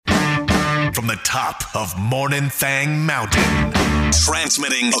From the top of Morning Thang Mountain,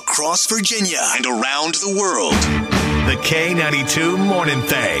 transmitting across Virginia and around the world. The K92 Morning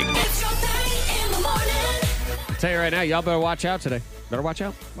Thang. I'll tell you right now, y'all better watch out today. Better watch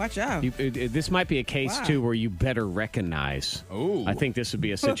out. Watch out. This might be a case, too, where you better recognize. Ooh. I think this would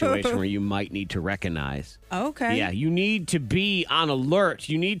be a situation where you might need to recognize. Okay. Yeah, you need to be on alert.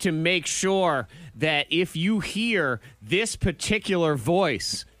 You need to make sure that if you hear this particular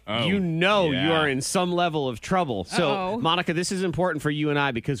voice, you know you are in some level of trouble. So, Monica, this is important for you and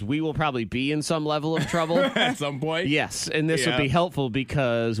I because we will probably be in some level of trouble. At some point. Yes, and this will be helpful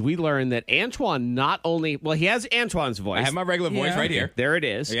because we learned that Antoine not only, well, he has Antoine's voice. I have my regular voice right here. There it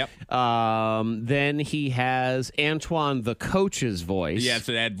is. Yep. Then he has Antoine, the coach's voice. Yeah,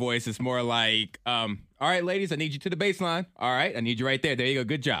 so that voice is more like, all right, ladies, I need you to the baseline. All right, I need you right there. There you go.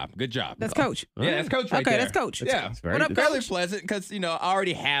 Good job. Good job. That's Coach. Yeah, that's Coach right there. Okay, that's Coach. Yeah. What up, fairly Coach? pleasant because, I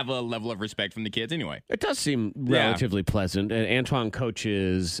already have a level of respect from the kids anyway. It does seem relatively pleasant. And Antoine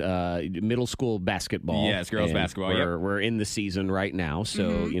coaches middle school basketball. Yes, girls basketball. We're in the season right now,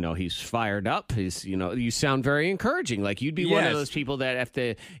 so he's fired up. He's you sound very encouraging. Like you'd be one of those people that if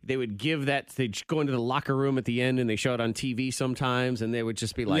they would give that, they'd go into the locker room at the end and they show it on TV sometimes, and they would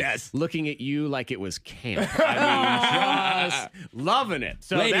just be like looking at you like it was camp. Just loving it.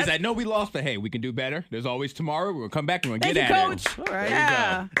 So ladies, I know we lost, but hey, we can do better. There's always tomorrow. We'll come back and we'll get Thank at you, Coach. it. All right.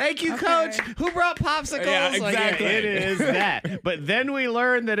 Yeah. Thank you, Coach. Who brought popsicles? Yeah, Like, exactly. it is that. But then we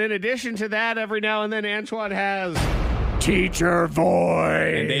learned that in addition to that, every now and then Antoine has teacher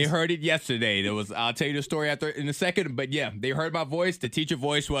voice. And they heard it yesterday. I'll tell you the story in a second, but yeah, they heard my voice. The teacher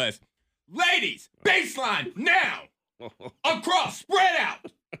voice was, ladies, baseline now. Across, spread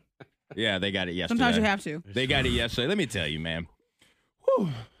out. Yeah, they got it yesterday. Sometimes you have to. They got it yesterday. Let me tell you, man. Whew.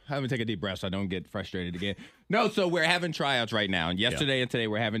 I'm going to take a deep breath so I don't get frustrated again. No, so we're having tryouts right now. And yesterday and today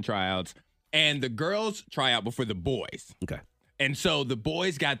we're having tryouts. And the girls try out before the boys. Okay. And so the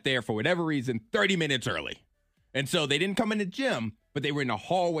boys got there for whatever reason 30 minutes early. And so they didn't come in the gym, but they were in the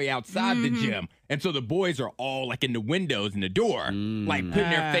hallway outside the gym. And so the boys are all like in the windows and the door, like putting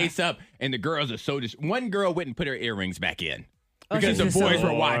their face up. And the girls are so one girl went and put her earrings back in. Because the boys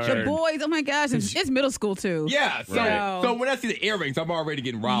were watching. The boys, oh my gosh, it's middle school too. Yeah, so when I see the earrings, I'm already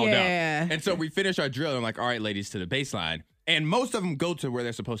getting riled up. And so we finish our drill, and I'm like, all right, ladies, to the baseline. And most of them go to where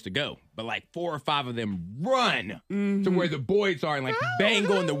they're supposed to go. But like 4 or 5 of them run to where the boys are and like bang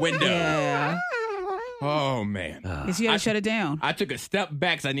on the window. Yeah. Oh, man. Because you got to shut it down. I took a step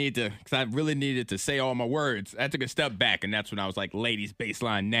back because I really needed to say all my words. I took a step back, and that's when I was like, ladies,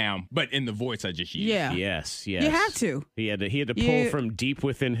 baseline now. But in the voice I just used. Yeah. Yes. You have to. He had to pull from deep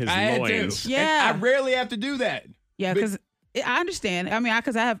within his loins. Yeah. And I rarely have to do that. Yeah, because I understand. I mean,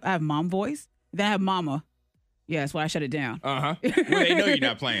 because I have mom voice. Then I have mama. Yeah, that's why I shut it down. Well, they know you're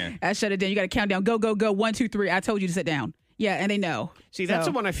not playing. I shut it down. You got to count down. Go, go, go. 1, 2, 3. I told you to sit down. Yeah, and they know. See, that's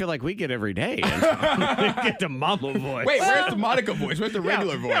the one I feel like we get every day. Get the mama voice. Wait, where's the Monica voice? Where's the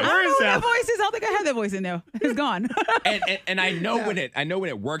regular voice? I don't know what that voice is. I don't think I have that voice in there. It's gone. and I know when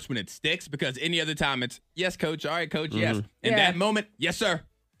it works when it sticks because any other time it's yes, coach. All right, coach. Yes. In that moment, yes, sir.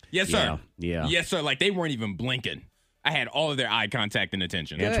 Yes, sir. Yeah. Yes, sir. Like they weren't even blinking. I had all of their eye contact and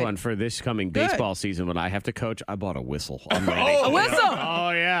attention. Antoine, for this coming baseball season, when I have to coach, I bought a whistle. I'm ready. A whistle?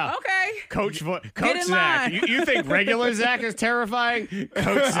 Oh, yeah. Okay. Coach in Zach. line. You think regular Zach is terrifying?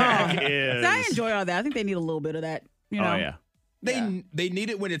 Coach Zach is. I enjoy all that. I think they need a little bit of that. You know? Oh, yeah. They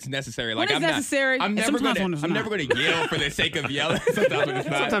need it when it's necessary. Like When it's necessary, I'm and never sometimes gonna when it's I'm not. never gonna yell for the sake of yelling. Sometimes when it's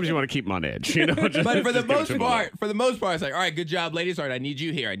not. Sometimes you want to keep them on edge, just But for the give it to most them. part, it's like, all right, good job, ladies. All right, I need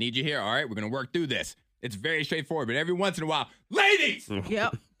you here. I need you here. All right, we're gonna work through this. It's very straightforward, but every once in a while, ladies,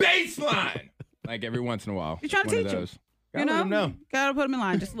 Yep. baseline. Like every once in a while. You're trying to one teach of them. those. You know? Gotta let them know. Got to put them in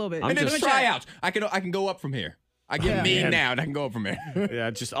line just a little bit. And then the just- tryouts. I can go up from here. I get mean man. now, and I can go up from here. Yeah,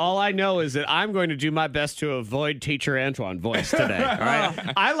 just all I know is that I'm going to do my best to avoid teacher Antoine voice today. All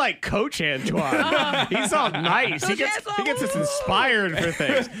right, I like Coach Antoine. He's all nice. He gets us inspired for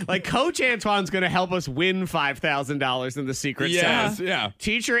things. Like Coach Antoine's going to help us win $5,000 in the secret Yes, sound. yeah.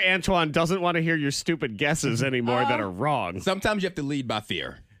 Teacher Antoine doesn't want to hear your stupid guesses anymore that are wrong. Sometimes you have to lead by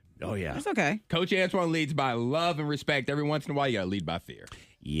fear. Oh yeah, It's okay. Coach Antoine leads by love and respect. Every once in a while, you got to lead by fear.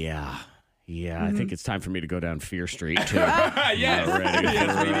 yeah. I think it's time for me to go down Fear Street too. Yes. Not ready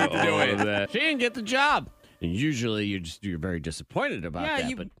Yes, for we need to do all it. of that. She didn't get the job. And usually you're very disappointed about Yeah, that,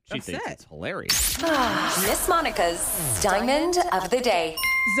 you but she thinks upset. it's hilarious. Miss Monica's Diamond of the Day.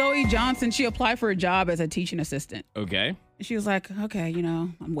 Zoe Johnson, she applied for a job as a teaching assistant. Okay. And she was like, okay,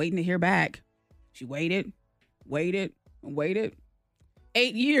 I'm waiting to hear back. She waited.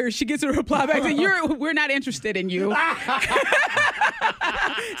 8 years, she gets a reply back saying, we're not interested in you.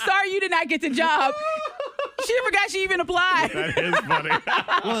 Sorry you did not get the job. She forgot she even applied. That is funny.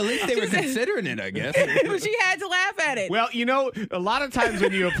 Well, at least they were considering it, I guess. But she had to laugh at it. Well, a lot of times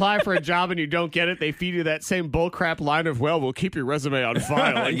when you apply for a job and you don't get it, they feed you that same bullcrap line of, well, we'll keep your resume on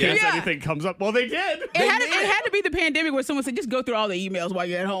file in case anything comes up. Well, they did. It had to be the pandemic where someone said, just go through all the emails while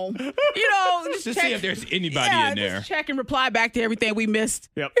you're at home. Just see if there's anybody in there. Just check and reply back to everything we missed.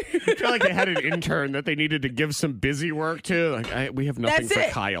 Yep. I feel like they had an intern that they needed to give some busy work to. Like, we have nothing That's for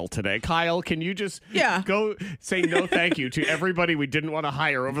it. Kyle today. Kyle, can you just Yeah. go say no thank you to everybody we didn't want to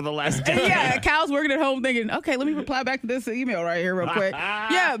hire over the last decade? Yeah, Kyle's working at home thinking, okay, let me reply back to this email right here real quick.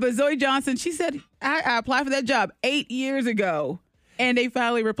 Yeah, but Zoe Johnson, she said, I applied for that job 8 years ago. And they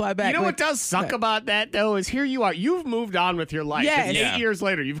finally replied back. You know what does suck about that, though, is here you are. You've moved on with your life. Yes. It's Yeah. 8 years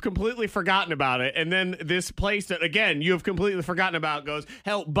later. You've completely forgotten about it. And then this place that, again, you have completely forgotten about goes,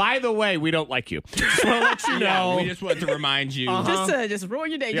 hell, by the way, we don't like you. Just want to let you know. We just wanted to remind you. Just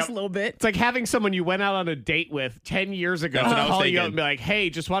ruin your day just a little bit. It's like having someone you went out on a date with 10 years ago That's what I was call you up thinking. and be like, hey,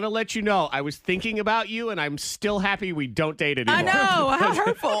 just want to let you know I was thinking about you and I'm still happy we don't date anymore. I know. How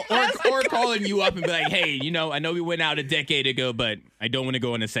hurtful. Or calling you up and be like, hey, I know we went out a decade ago, but I don't want to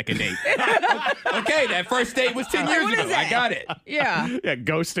go on a second date. Okay, that first date was 10 years what ago. is that? I got it. Yeah. Yeah,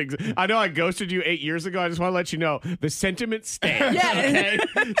 ghosting. I know I ghosted you 8 years ago. I just want to let you know the sentiment stands. Yeah.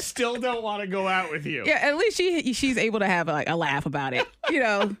 Okay? Still don't want to go out with you. Yeah, at least she's able to have like a laugh about it.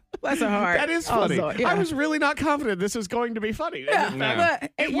 Bless her heart. That is funny. Also, yeah. I was really not confident this was going to be funny. Yeah, In fact,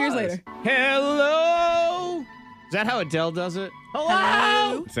 but 8 years later. Hello. Is that how Adele does it?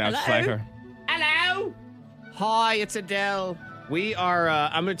 Hello. Sounds just like her. Hello. Hi, it's Adele. We are,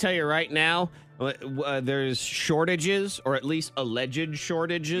 I'm going to tell you right now, there's shortages, or at least alleged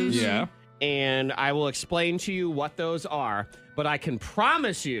shortages. Yeah. And I will explain to you what those are. But I can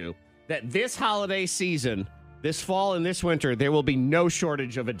promise you that this holiday season, this fall and this winter, there will be no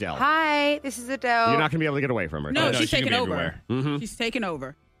shortage of Adele. Hi, this is Adele. You're not going to be able to get away from her. No, no, she's she can taking be over. everywhere. Mm-hmm. She's taking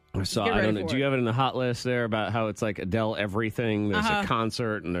over. So Get I ready don't know. for Do it. you have it in the hot list there about how it's like Adele everything? There's a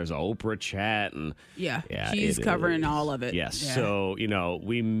concert and there's an Oprah chat and Yeah, yeah, she's it covering is. all of it. Yes. Yeah. So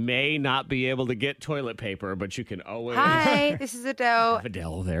we may not be able to get toilet paper, but you can always Hi, this is Adele. have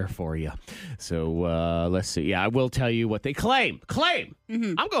Adele there for you. So let's see. Yeah, I will tell you what they claim.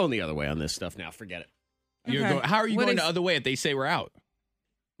 Mm-hmm. I'm going the other way on this stuff now. Forget it. Okay. How are you What going is- the other way if they say we're out?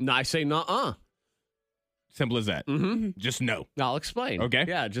 No, I say nuh-uh. Simple as that. Mm-hmm. Just no. I'll explain. Okay.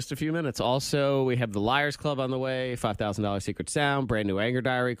 Yeah, just a few minutes. Also, we have the Liars Club on the way, $5,000 Secret Sound, brand new anger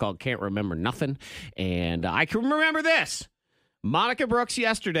diary called Can't Remember Nothing. And I can remember this. Monica Brooks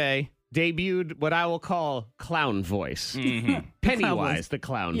yesterday debuted what I will call clown voice. Pennywise, the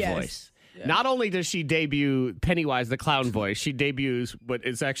clown Yes. voice. Not only does she debut Pennywise, the clown voice, she debuts what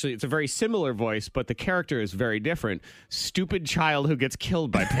is actually, it's a very similar voice, but the character is very different. Stupid child who gets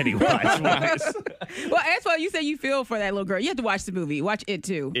killed by Pennywise voice. Well, as far as you say you feel for that little girl, you have to watch the movie. Watch it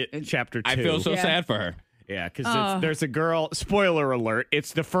too. It, chapter 2. I feel so Yeah. sad for her. Yeah, because there's a girl, spoiler alert,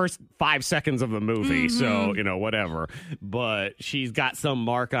 it's the first 5 seconds of the movie, so, whatever. But she's got some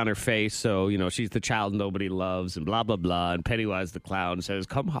mark on her face, so, she's the child nobody loves, and blah, blah, blah. And Pennywise the clown says,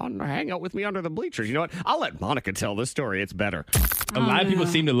 come on, hang out with me under the bleachers. You know what? I'll let Monica tell this story. It's better. A lot of people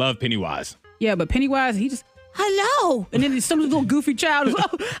seem to love Pennywise. Yeah, but Pennywise, he just, hello. And then some little goofy child is, oh,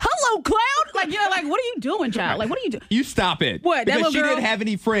 hello, clown. Like, what are you doing, child? Like, what are you doing? You stop it. What, that Because little she girl? didn't have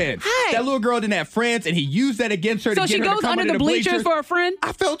any friends. Hey. That little girl didn't have friends, and he used that against her So to she get her to goes come under the bleachers for a friend?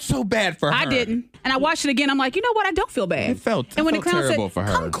 I felt so bad for her. I didn't. And I watched it again. I'm like, you know what? I don't feel bad. It felt And when the clown terrible said, for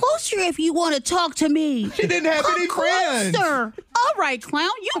her. come closer if you want to talk to me. She didn't have any friends. Closer. All right, clown.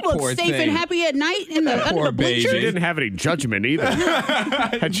 You look Poor safe thing. and happy at night in the under Poor the bleachers. She baby. didn't have any judgment either.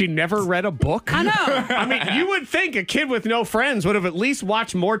 Had she never read a book? I know. I mean, you would think a kid with no friends would have at least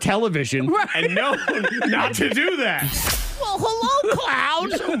watched more television Right. and known not to do that. Well, hello, clown.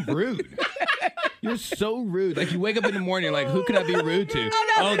 You're so rude. You're so rude. Like, you wake up in the morning, you're like, who could I be rude to?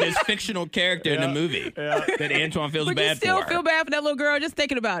 Oh, this fictional character in the movie that Antoine feels But you bad still for. feel bad for that little girl just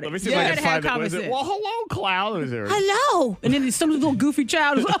thinking about it. Let me see You if I gotta can have find it. common Was it. sense. Well, hello, clown. Is there? Hello. And then some little goofy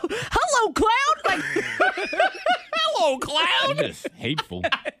child is, oh, hello, clown. Like, hello, clown. You're just hateful.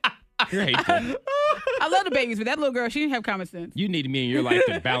 You're hateful. I love the babies, but that little girl, she didn't have common sense. You need me in your life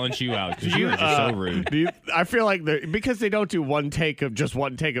to balance you out because you are just so rude. I feel like because they don't do one take of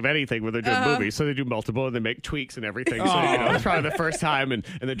anything when they're doing movies, so they do multiple and they make tweaks and everything. So it's probably the first time, and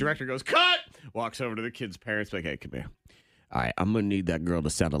the director goes, cut, walks over to the kid's parents, like, hey, come here. All right, I'm going to need that girl to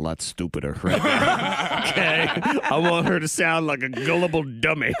sound a lot stupider right now. Okay? I want her to sound like a gullible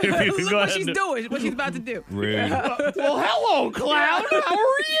dummy. If you Look go what ahead she's and- doing, what she's about to do. Rude. Well, hello, clown. How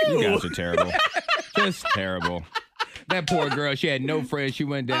are You you? guys are terrible. Just terrible. That poor girl. She had no friends. She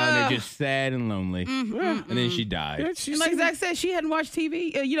went down there just sad and lonely, and then she died. And like Zach said, she hadn't watched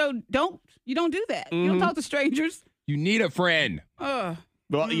TV. You don't do that. You don't talk to strangers. You need a friend. Well,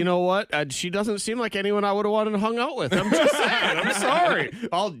 you know what? She doesn't seem like anyone I would have wanted to hung out with. I'm just saying. I'm sorry.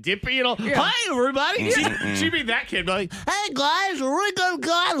 All dippy and all. Hi, everybody. She'd be that kid, like, hey, guys, we're going to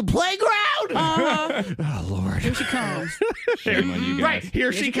go out on the playground. Oh, Lord. Here she comes. Shame on you guys. Right.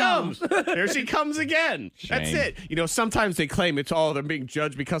 Here she comes. There she comes again. Shame. That's it. You know, sometimes they claim it's all they're being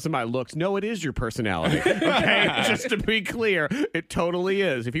judged because of my looks. No, it is your personality. Okay? Just to be clear, it totally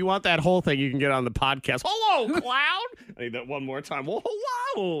is. If you want that whole thing, you can get on the podcast. Hello, clown. I need that one more time. Well,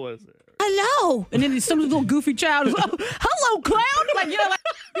 hello. Hello. And then some little goofy child is, hello, clown. Like,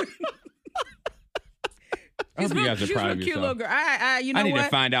 I hope you guys are she's proud a of cute yourself. little girl. I need to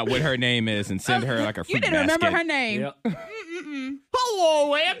find out what her name is and send her like a fruit You didn't basket. remember her name. Yep.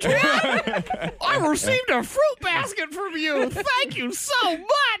 Hello, Antoine. I received a fruit basket from you. Thank you so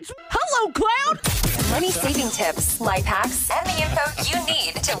much. Hello, clown. Money saving tips, life hacks, and the info you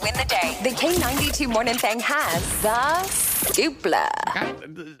need to win the day. The K92 Morning Thing has the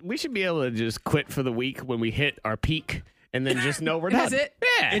Scoopla. We should be able to just quit for the week when we hit our peak and then just know we're done. That's it?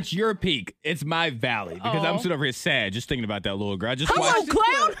 Yeah. It's your peak. It's my valley because I'm sitting over here sad just thinking about that little girl. I just watched the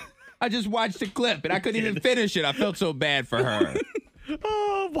clown. clip. I just watched the clip and I couldn't even finish it. I felt so bad for her.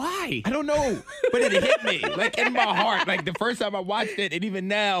 Oh, why? I don't know, but it hit me like in my heart. Like the first time I watched it, and even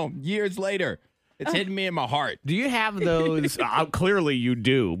now, years later, it's hitting me in my heart. Do you have those? Clearly you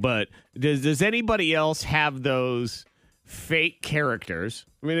do, but does anybody else have those fake characters?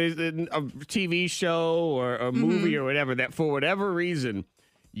 I mean, is it a TV show or a movie or whatever that for whatever reason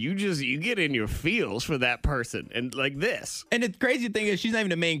you get in your feels for that person, and like this. And the crazy thing is, she's not even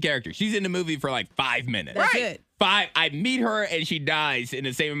the main character. She's in the movie for like 5 minutes. That's it. I meet her and she dies in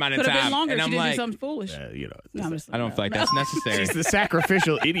the same amount of Could time. have been longer. And she I'm didn't like, do something foolish. No, I'm just- I don't feel like that's necessary. She's the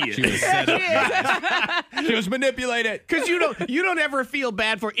sacrificial idiot. She was set up. She was manipulated. Because you don't ever feel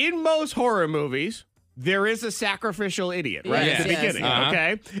bad for. In most horror movies, there is a sacrificial idiot right Yes, at the yes. beginning. Uh-huh.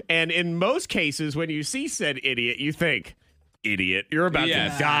 Okay, and in most cases, when you see said idiot, you think, "Idiot, you're about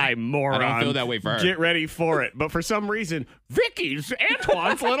Yes. to die, moron." I don't feel that way for her. Get ready for it. But for some reason, Vicky's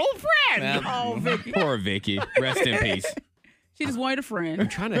Antoine's little friend. Oh, Vicky. Poor Vicky. Rest in peace. She just wanted a friend. I'm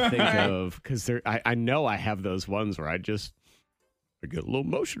trying to think of because I know I have those ones where I get a little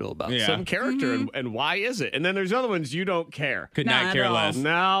emotional about some character and why is it? And then there's other ones you don't care. Could Not not at care all. less.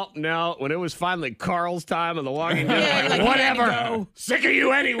 No. When it was finally Carl's time on The Walking Dead, Yeah, I'm like, whatever. you had to go. Sick of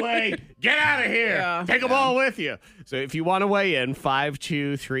you anyway. Get out of here. Yeah. Take them all with you. So if you want to weigh in,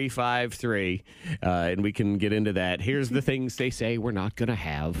 52353, and we can get into that. Here's the things they say we're not going to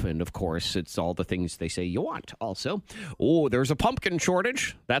have. And of course, it's all the things they say you want also. Oh, there's a pumpkin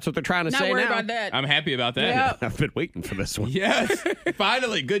shortage. That's what they're trying to Not say worried now. about that. I'm happy about that. Yeah. I've been waiting for this one. Yes.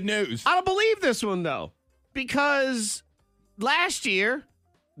 Finally, good news. I don't believe this one, though, because last year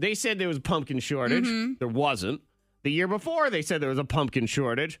they said there was a pumpkin shortage. There wasn't. The year before, they said there was a pumpkin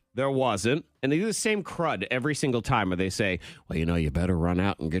shortage. There wasn't. And they do the same crud every single time where they say, well, you better run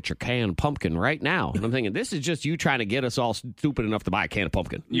out and get your canned pumpkin right now. And I'm thinking, this is just you trying to get us all stupid enough to buy a can of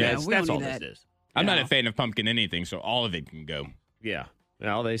pumpkin. Yeah, that's we don't all need this that. is. I'm not a fan of pumpkin anything, so all of it can go. Yeah.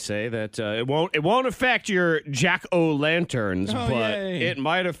 Well, they say that it won't affect your jack-o'-lanterns, Oh, but yay. it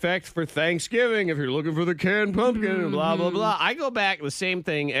might affect for Thanksgiving if you're looking for the canned pumpkin and blah, blah, blah. I go back, the same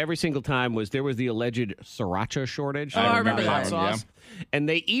thing every single time there was the alleged sriracha shortage. I remember hot that sauce. And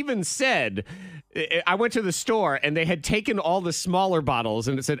they even said, I went to the store and they had taken all the smaller bottles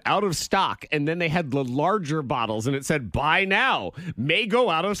and it said out of stock. And then they had the larger bottles and it said buy now, may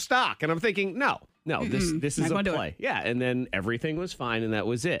go out of stock. And I'm thinking, no, this is a play. Yeah, and then everything was fine, and that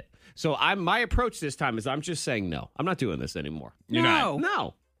was it. So my approach this time is I'm just saying no. I'm not doing this anymore. You're not.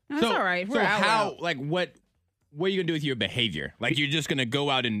 No. That's all right. We're so out. how, like, what are you going to do with your behavior? Like, you're just going to go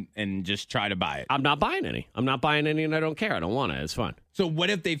out and just try to buy it? I'm not buying any. And I don't care. I don't want it. It's fun. So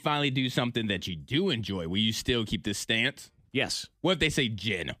what if they finally do something that you do enjoy? Will you still keep this stance? Yes. What if they say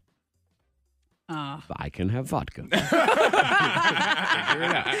gin? I can have vodka.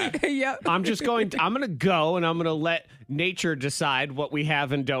 Yep. I'm going to go and I'm going to let nature decide what we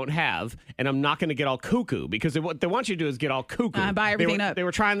have and don't have. And I'm not going to get all cuckoo because what they want you to do is get all cuckoo. Buy everything up. They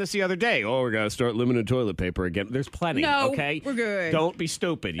were trying this the other day. Oh, we got to start limiting toilet paper again. There's plenty. No, okay? we're good. Don't be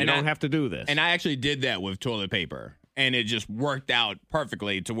stupid. You don't have to do this. And I actually did that with toilet paper. And it just worked out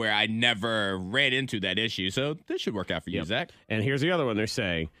perfectly to where I never ran into that issue. So this should work out for you, Zach. And here's the other one. They're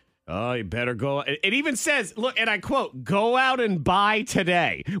saying, oh, you better go. It even says, look, and I quote, go out and buy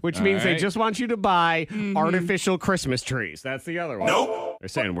today, which means they right. just want you to buy artificial Christmas trees. That's the other one. Nope. They're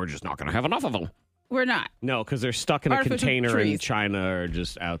saying we're just not going to have enough of them. We're not. No, because they're stuck in a Artificial container in trees. China or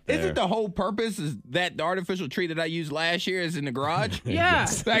just out there. Isn't the whole purpose is that the artificial tree that I used last year is in the garage? Yeah.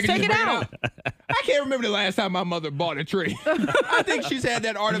 So I can Take just it bring out. I can't remember the last time my mother bought a tree. I think she's had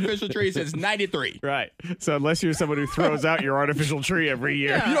that artificial tree since 93. Right. So unless you're someone who throws out your artificial tree every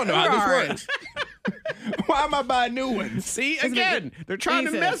year. Yeah. You don't know how All this right. works. Why am I buying new ones? See, again, they're trying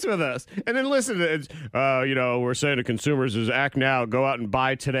to Jesus. mess with us. And then listen, it's, we're saying to consumers is act now, go out and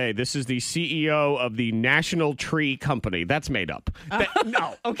buy today. This is the CEO of the National Tree Company. That's made up.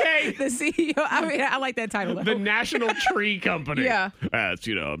 No, okay? The CEO. I mean, I like that title. The National Tree Company. Yeah. That's,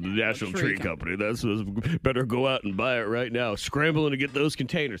 the National Tree Tree Company. That's better go out and buy it right now. Scrambling to get those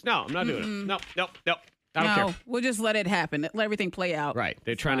containers. No, I'm not doing it. No. I don't care. We'll just let it happen. Let everything play out. Right.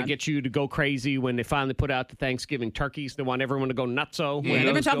 They're trying to fine. get you to go crazy when they finally put out the Thanksgiving turkeys. They want everyone to go nutso. Yeah,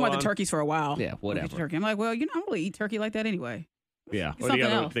 they've been talking about the turkeys for a while. Yeah, whatever. Look at turkey. I'm like, well, I don't really eat turkey like that anyway. Yeah. It's something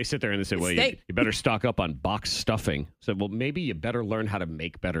else. They sit there and they say, well, you Steak. better stock up on box stuffing. So, well, maybe you better learn how to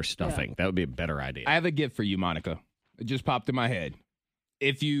make better stuffing. That would be a better idea. I have a gift for you, Monica. It just popped in my head.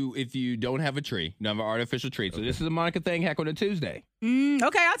 If you don't have a tree, you don't have an artificial tree. So this is a Monica thing, Heck on a Tuesday. Okay,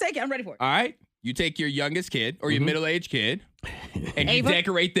 I'll take it. I'm ready for it. All right? You take your youngest kid or your middle-aged kid and you Ava?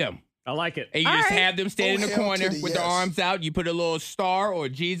 decorate them. I like it. And you All just right. have them stand in the corner with their arms out. You put a little star or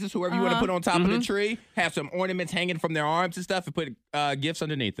Jesus, whoever you want to put on top of the tree. Have some ornaments hanging from their arms and stuff and put gifts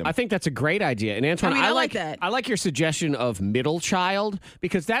underneath them. I think that's a great idea. And Antoine, I mean, I like that. I like your suggestion of middle child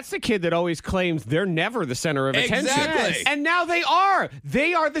because that's the kid that always claims they're never the center of attention. Exactly. Yes. And now they are.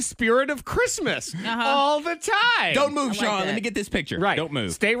 They are the spirit of Christmas all the time. Don't move, like Sean. that. Let me get this picture. Right. Don't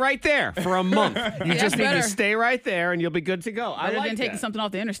move. Stay right there for a month. You just need better. to stay right there and you'll be good to go. I Other like than taking that. something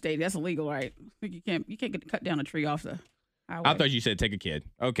off the interstate, that's illegal, right? You can't cut down a tree off the highway. I thought you said take a kid.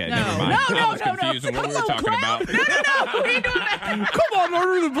 Okay, No. never mind. No, I was no, no. confused on what we were Come on, talking clown. about. No, we ain't doing that. Come on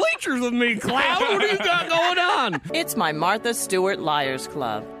over to the bleachers with me, clown. What do you got going on? It's my Martha Stewart Liars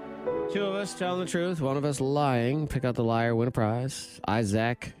Club. Two of us telling the truth, one of us lying. Pick out the liar, win a prize.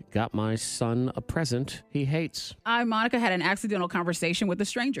 Isaac got my son a present he hates. Monica, had an accidental conversation with a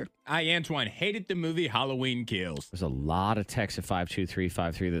stranger. Antoine, hated the movie Halloween Kills. There's a lot of texts at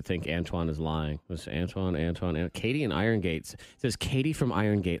 52353 that think Antoine is lying. It's Antoine. Katie in Iron Gate says, Katie from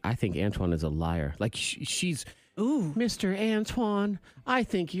Iron Gate, I think Antoine is a liar. Like she's, ooh, Mr. Antoine, I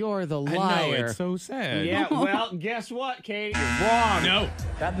think you're the liar. I know, it's so sad. Yeah, well, guess what, Katie? You're wrong. No.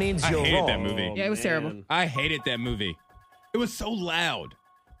 That means I you're hated wrong. that movie. Yeah, it was terrible. I hated that movie. It was so loud.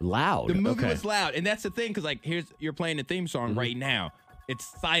 Loud. The movie Okay. was loud. And that's the thing, because, you're playing the theme song right now. It's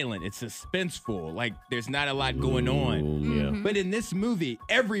silent. It's suspenseful. Like, there's not a lot going on. Yeah. But in this movie,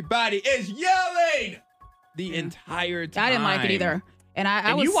 everybody is yelling the entire time. I didn't like it either. And I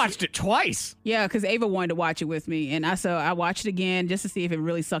And was, you watched it twice. Yeah, because Ava wanted to watch it with me, and I watched it again just to see if it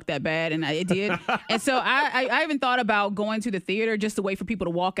really sucked that bad, and it did. And so I even thought about going to the theater just to wait for people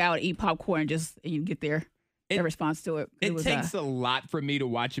to walk out, eat popcorn, and you get their response to it. It was, takes a lot for me to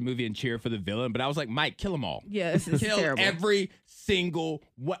watch a movie and cheer for the villain, but I was like, Mike, kill them all. Yeah, this is Kill terrible. every single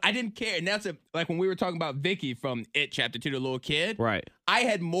one. I didn't care. And that's like when we were talking about Vicky from It Chapter 2, the little kid. Right. I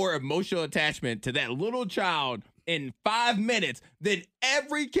had more emotional attachment to that little child in 5 minutes than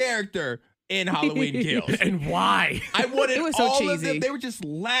every character in Halloween Kills. And why? I wanted It was so all of cheesy. them. They were just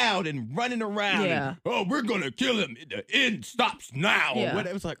loud and running around. Yeah. And, oh, we're going to kill him. The end stops now. Yeah.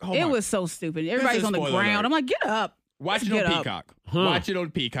 It was like, oh It my. was so stupid. Everybody's is on the spoiler ground. alert. I'm like, get up. Watch Let's it on get up. Peacock. Watch it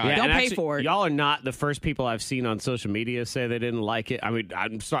on Peacock. Yeah, Don't and pay actually, for it. Y'all are not the first people I've seen on social media say they didn't like it. I mean,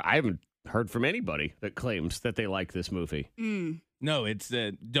 I'm sorry, I haven't heard from anybody that claims that they like this movie. No, it's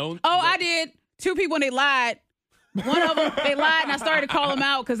don't. Oh, I did. 2 people, and they lied. One of them, they lied, and I started to call them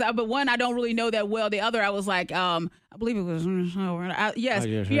out but one I don't really know that well. The other, I was like, I believe it was, yes,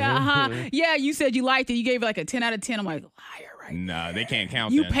 yeah, you said you liked it. You gave it like a 10 out of 10. I'm like, liar, right? No, they can't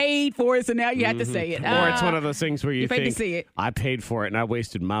count You that. paid for it, so now you have to say it. Or it's one of those things where you paid to think, see it. I paid for it and I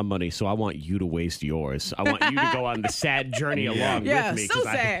wasted my money, so I want you to waste yours. I want you to go on the sad journey along Yeah, with me. so 'cause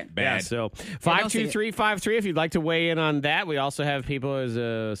sad. Yeah, Bad. so don't see it. 52353 if you'd like to weigh in on that. We also have people as,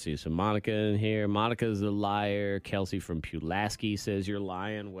 let's see, some Monica in here. Monica's the liar. Kelsey from Pulaski says you're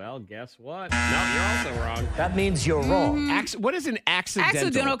lying. Well, guess what? No, you're also wrong. That means you're wrong. What is an accidental?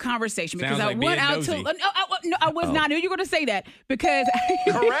 Accidental conversation because Sounds I like went being out to. nosy. No, I was not. I knew you were going to say that because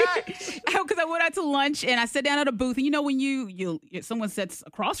Correct. because I went out to lunch and I sat down at a booth, and you know when you someone sits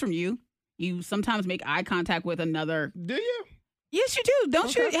across from you, you sometimes make eye contact with another. Do you? Yes, you do.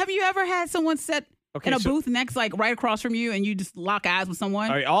 Don't you? Have you ever had someone sit in a so- booth next, like right across from you, and you just lock eyes with someone?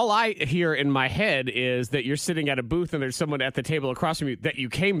 All right, all I hear in my head is that you're sitting at a booth and there's someone at the table across from you that you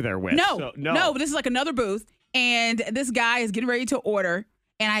came there with. No, So, no, but this is like another booth, and this guy is getting ready to order,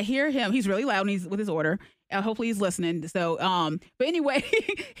 and I hear him. He's really loud and he's with his order. Hopefully he's listening. So, but anyway,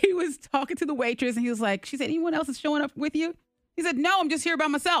 he was talking to the waitress and he was like, she said, anyone else is showing up with you? He said, no, I'm just here by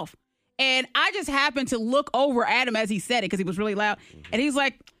myself. And I just happened to look over at him as he said it because he was really loud. And he's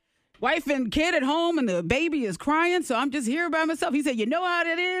like, wife and kid at home and the baby is crying. So I'm just here by myself. He said, you know how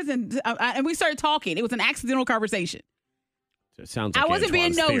that is? And we started talking. It was an accidental conversation. So it sounds like I wasn't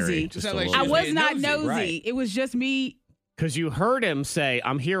being Antoine's nosy. theory, I was not nosy. nosy. Right. It was just me. Because you heard him say,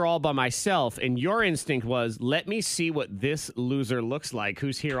 I'm here all by myself. And your instinct was, let me see what this loser looks like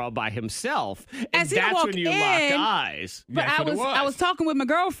who's here all by himself. And As he that's walked when you in, locked eyes. But That's what it I was talking with my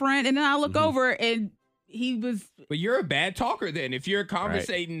girlfriend, and then I look over, and he was. But you're a bad talker then. If you're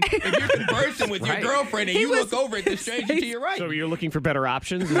conversating, if you're conversing with your Right. girlfriend and He you was- look over at the stranger to your right. So you're looking for better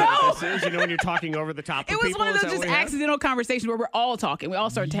options? Is that what this is? You know, when you're talking over the top of It was people? one of Is those that just what we have? accidental conversations where we're all talking. We all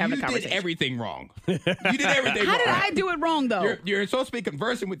started having a You conversation. did everything wrong. You did everything How wrong. did I do it wrong though? You're supposed to be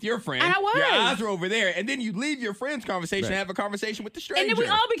conversing with your friend. And I was. Your eyes are over there, and then you leave your friend's conversation and have a conversation with the stranger. And then we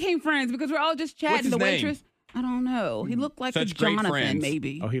all became friends because we're all just chatting. What's his the name? waitress. I don't know. He looked like Such a great Jonathan, friends.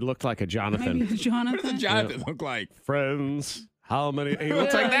 maybe. Oh, he looked like a Jonathan. Maybe it was Jonathan. What does a Jonathan look like? Friends. How many? He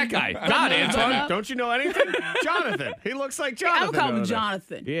looks like that guy. God, Antoine, don't you know anything? Jonathan. He looks like Jonathan. I would call him over there.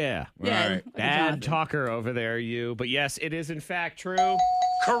 Jonathan. Yeah. Yeah, All right. like a Bad Jonathan. talker over there, you. But yes, it is in fact true.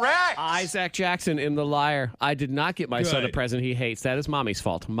 Correct. Isaac Jackson in The Liar. I did not get my son a Good. present he hates. That is Mommy's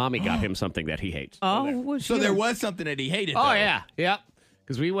fault. Mommy got him something that he hates. Oh, what's So there was something that he hated. Oh, though. yeah. Yep.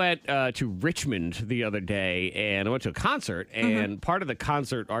 Because we went to Richmond the other day, and I went to a concert, and part of the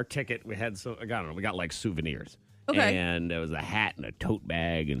concert, our ticket, we had, I don't know, we got like souvenirs. Okay. And there was a hat and a tote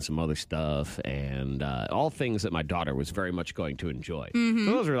bag and some other stuff, and all things that my daughter was very much going to enjoy. So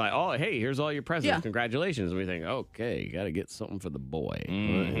those were like, oh, hey, here's all your presents. Yeah. Congratulations. And we think, okay, got to get something for the boy.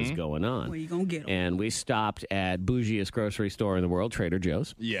 What is going on? Where you gonna get 'em? And we stopped at bougiest grocery store in the world, Trader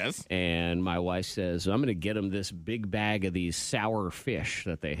Joe's. Yes. And my wife says, I'm going to get him this big bag of these sour fish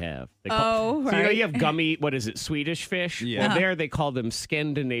that they have. They Oh, so, you know, right. you have gummy, what is it, Swedish fish? Yeah. Well, there they call them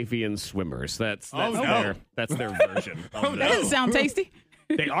Scandinavian swimmers. That's Oh, no. that's their version of That doesn't sound tasty.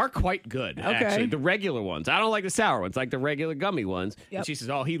 They are quite good, actually. The regular ones. I don't like the sour ones, like the regular gummy ones. Yep. And she says,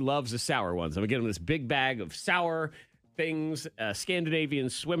 oh, he loves the sour ones. I'm going to get him this big bag of sour things, Scandinavian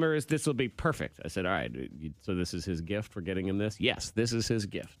swimmers. This will be perfect. I said, all right, so this is his gift for getting him this? Yes, this is his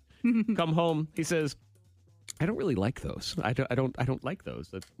gift. Come home. He says, I don't really like those. I don't like those.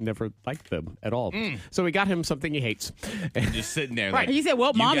 I've never liked them at all. So we got him something he hates. Just sitting there Right. like, He said,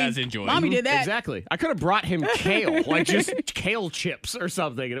 well, you mommy, guys enjoy. mommy did that. Exactly. I could have brought him kale, like just kale chips or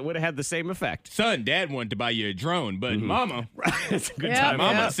something, and it would have had the same effect. Son, Dad wanted to buy you a drone, but Mama, It's a good Yeah, time.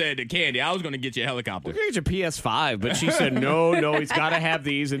 Mama said to Candy, I was going to get you a helicopter. We're going to get your PS5, but she said, no, he's got to have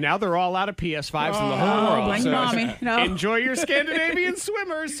these. And now they're all out of PS5s in the whole world. blame mommy. No. Enjoy your Scandinavian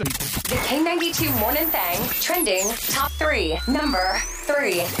swimmers. The K92 Morning Thang trending top 3. Number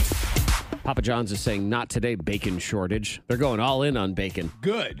 3. Papa John's is saying, not today, bacon shortage. They're going all in on bacon.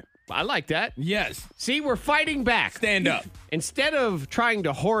 Good. I like that. Yes. See, we're fighting back. Stand up. Instead of trying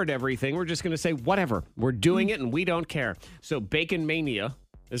to hoard everything, we're just going to say, whatever. We're doing it and we don't care. So Bacon Mania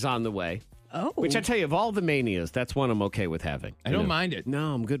is on the way. Oh. Which I tell you, of all the manias, that's one I'm okay with having. I don't mind it.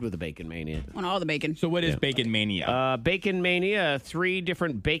 No, I'm good with the Bacon Mania. On all the bacon. So what is Bacon Mania? Bacon Mania, 3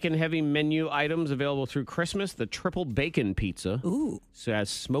 different bacon-heavy menu items available through Christmas. The triple bacon pizza. Ooh. So it has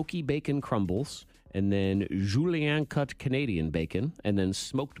smoky bacon crumbles, and then julienne cut Canadian bacon, and then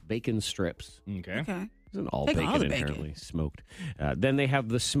smoked bacon strips. Okay. Okay. Isn't all Take bacon all the inherently bacon. smoked? Then they have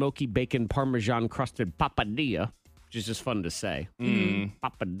the smoky bacon Parmesan crusted papadilla, which is just fun to say.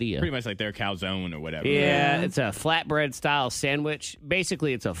 Papadilla. Pretty much like their calzone or whatever. Yeah, it's a flatbread style sandwich.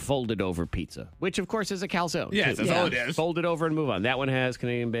 Basically, it's a folded over pizza, which of course is a calzone. Yes, too. that's all it is. Fold it over and move on. That one has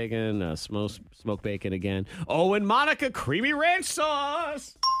Canadian bacon, smoked bacon again. Oh, and Monica creamy ranch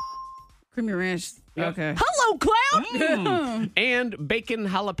sauce. Creamy ranch. Yep. Okay. Hello, clown. And bacon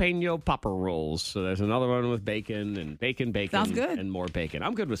jalapeno popper rolls. So there's another one with bacon and bacon, Sounds good. and more bacon.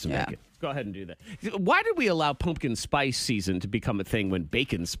 I'm good with some Yeah. bacon. Go ahead and do that. Why did we allow pumpkin spice season to become a thing when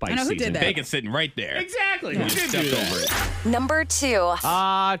bacon spice I know who did season? that. Bacon's sitting right there. Exactly. You We just did do stepped that. over it. Number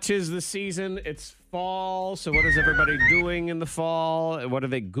 2. Tis the season. It's fall. So what is everybody doing in the fall? What are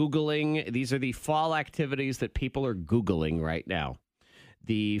they Googling? These are the fall activities that people are Googling right now.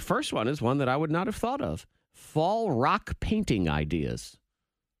 The first one is one that I would not have thought of. Fall rock painting ideas.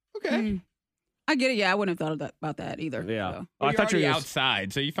 Okay. I get it. Yeah, I wouldn't have thought about that either. Yeah. So. Oh, I thought you were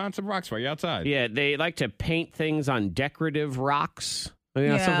outside, so you found some rocks while you're outside. Yeah, they like to paint things on decorative rocks. I mean,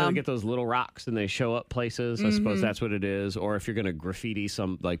 sometimes Yeah. they get those little rocks and they show up places. I suppose that's what it is. Or if you're going to graffiti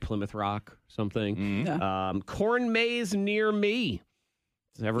some like Plymouth Rock, something. Yeah. Corn maze near me.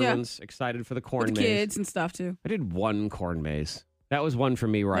 Everyone's excited for the corn With maze. kids and stuff, too. I did one corn maze. That was one for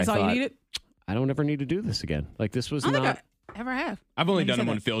me where That's I all thought, you needed? I don't ever need to do this again. Like, this was I don't not... think I ever have. I've only When you done said them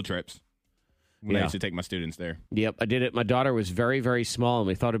on that. field trips when I Yeah. used to take my students there. Yep, I did it. My daughter was very, very small, and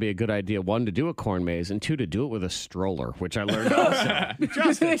we thought it'd be a good idea, one, to do a corn maze, and two, to do it with a stroller, which I learned also.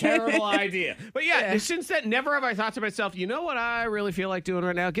 Just a terrible idea. But yeah, since then, never have I thought to myself, you know what I really feel like doing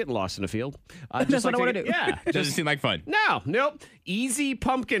right now? Getting lost in a field. That's what I want to do. Yeah. Doesn't seem like fun. Nope. Easy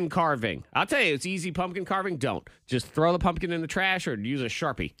pumpkin carving. I'll tell you, it's easy pumpkin carving. Don't. Just throw the pumpkin in the trash or use a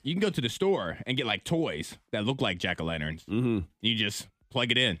Sharpie. You can go to the store and get like toys that look like jack-o'-lanterns. Mm-hmm. You just plug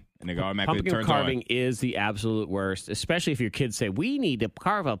it in and it automatically Pumpkin turns carving on. is the absolute worst, especially if your kids say, we need to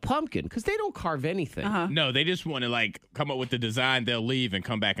carve a pumpkin, because they don't carve anything. No, they just want to like come up with the design. They'll leave and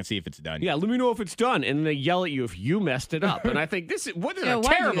come back and see if it's done. Yeah, let me know if it's done, and they yell at you if you messed it up. And I think what is a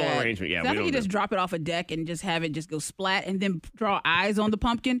terrible arrangement. Yeah, I think you just drop it off a deck and just have it just go splat, and then draw eyes on the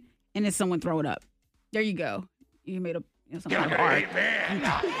pumpkin, and then someone throw it up. There you go. You made some kind of art.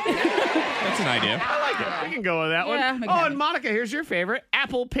 That's an idea. I like it. We can go with that Yeah, one. make Oh, that and Monica, here's your favorite: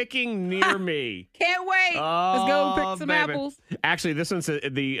 apple picking near me. Can't wait. Let's go pick some baby. apples. Actually, this one's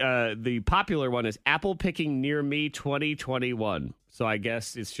the popular one is apple picking near me 2021. So I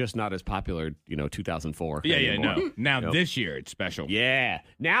guess it's just not as popular, 2004. anymore. No. Now this year it's special. Yeah.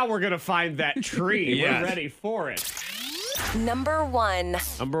 Now we're going to find that tree. Yes. We're ready for it. Number 1.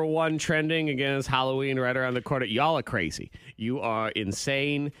 Number 1 trending again is Halloween right around the corner. Y'all are crazy. You are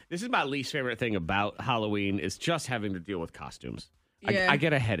insane. This is my least favorite thing about Halloween is just having to deal with costumes. Yeah. I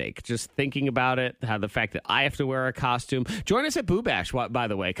get a headache just thinking about it, how the fact that I have to wear a costume. Join us at Boo Bash, by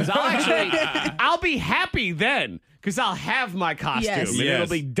the way, because I'll be happy then because I'll have my costume and it'll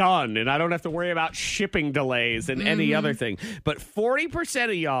be done and I don't have to worry about shipping delays and any other thing. But 40%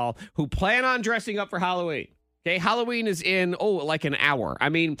 of y'all who plan on dressing up for Halloween, okay, Halloween is in, like an hour. I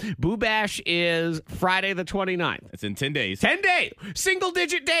mean, Boo Bash is Friday the 29th. It's in 10 days. 10 days.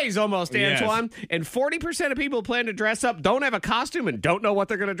 Single-digit days almost, Yes. Antoine. And 40% of people plan to dress up, don't have a costume, and don't know what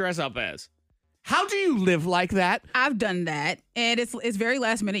they're going to dress up as. How do you live like that? I've done that, and it's very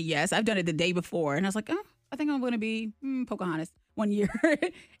last minute. Yes, I've done it the day before, and I was like, I think I'm going to be Pocahontas one year.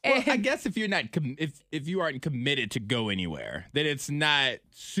 Well, I guess if you're not if you aren't committed to go anywhere, then it's not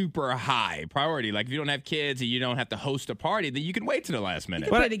super high priority. Like if you don't have kids and you don't have to host a party, then you can wait to the last minute.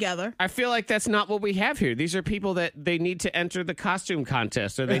 Put it together. I feel like that's not what we have here. These are people that they need to enter the costume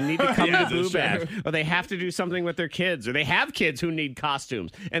contest, or they need to come to Boo Bash, or they have to do something with their kids, or they have kids who need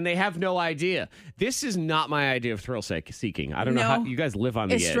costumes, and they have no idea. This is not my idea of thrill seeking. I don't know how you guys live on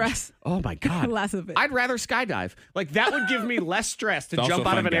the edge. It's stress. Oh my God. Lots of it. I'd rather skydive. Like that would give me less stress to It's jump also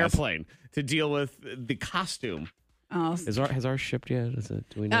out of fun, an guys. airplane to deal with the costume. Oh, Has ours shipped yet?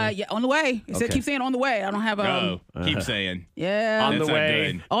 Do we know? yeah, on the way. It said, keep saying on the way. I don't have Keep saying. Yeah, On That's the not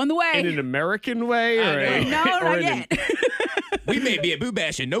way. good. on the way. In an American way, or no, or not in an- yet. We may be at Boo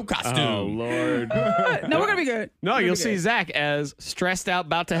Bash in no costume. Oh Lord! No, we're gonna be good. No, We're you'll gonna see be good. Zach as stressed out,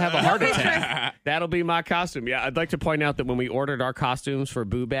 about to have a heart attack. That'll be my costume. Yeah, I'd like to point out that when we ordered our costumes for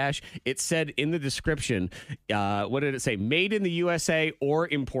Boo Bash, it said in the description, what did it say? Made in the USA or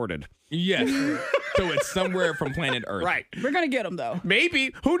imported. Yes. So it's somewhere from planet Earth. Right. We're gonna get them though.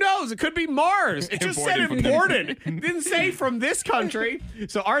 Maybe. Who knows? It could be Mars. It just said Imported from imported. It didn't say from this country.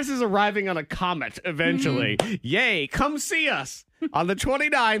 So ours is arriving on a comet eventually. Yay. Come see us on the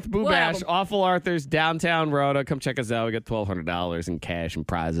 29th. Boo We'll Bash, have 'em. Awful Arthur's, downtown Rhoda. Come check us out. We got $1,200 in cash and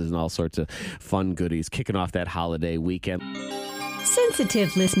prizes and all sorts of fun goodies kicking off that holiday weekend.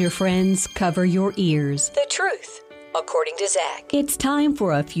 Sensitive listener friends, cover your ears. The truth, according to Zach. It's time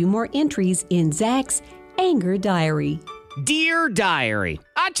for a few more entries in Zach's Anger Diary. Dear Diary,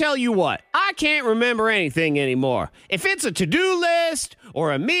 I tell you what, I can't remember anything anymore. If it's a to-do list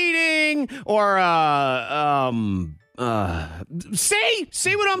or a meeting or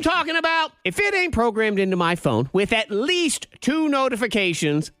see what I'm talking about? If it ain't programmed into my phone with at least 2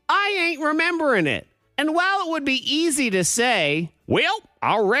 notifications, I ain't remembering it. And while it would be easy to say, well,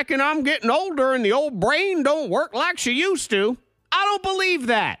 I reckon I'm getting older and the old brain don't work like she used to, I don't believe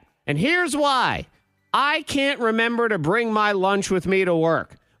that. And here's why. I can't remember to bring my lunch with me to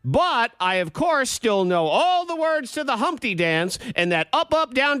work. But I, of course, still know all the words to the Humpty Dance, and that up,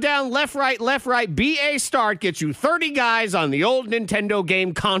 up, down, down, left, right, BA start gets you 30 guys on the old Nintendo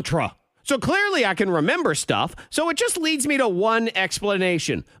game Contra. So clearly I can remember stuff, so it just leads me to one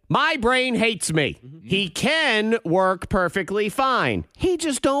explanation. My brain hates me. He can work perfectly fine. He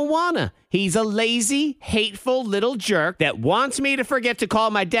just don't wanna. He's a lazy, hateful little jerk that wants me to forget to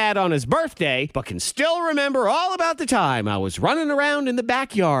call my dad on his birthday, but can still remember all about the time I was running around in the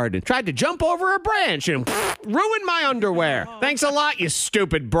backyard and tried to jump over a branch and ruin my underwear. Thanks a lot, you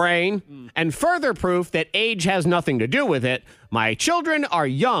stupid brain. And further proof that age has nothing to do with it, my children are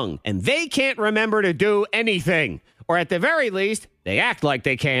young and they can't remember to do anything. Or at the very least, they act like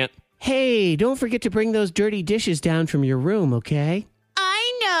they can't. Hey, don't forget to bring those dirty dishes down from your room, okay?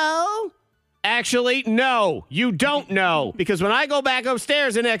 I know. Actually, no, you don't know. Because when I go back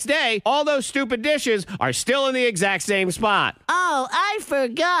upstairs the next day, all those stupid dishes are still in the exact same spot. Oh, I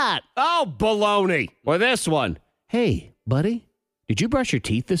forgot. Oh, baloney. Or this one. Hey, buddy, did you brush your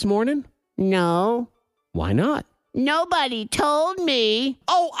teeth this morning? No. Why not? Nobody told me.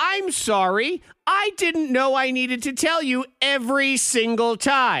 Oh, I'm sorry. I didn't know I needed to tell you every single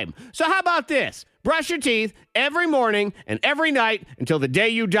time. So how about this? Brush your teeth every morning and every night until the day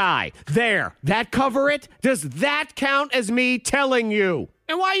you die. There. That cover it? Does that count as me telling you?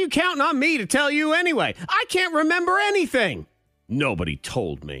 And why are you counting on me to tell you anyway? I can't remember anything. Nobody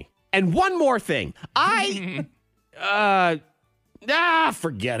told me. And one more thing. Forget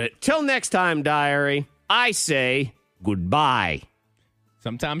it. Till next time, diary. I say goodbye.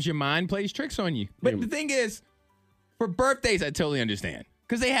 Sometimes your mind plays tricks on you. But the thing is, for birthdays, I totally understand.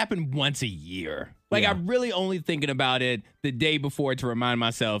 Because they happen once a year. Like, I'm really only thinking about it the day before to remind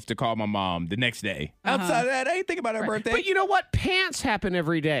myself to call my mom the next day. Outside of that, I ain't thinking about her birthday. But you know what? Pants happen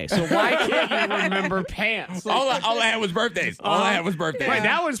every day. So why can't you remember pants? All I had was birthdays. Right,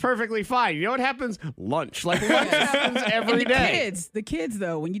 that was perfectly fine. You know what happens? Lunch. Like, lunch happens every day. The kids,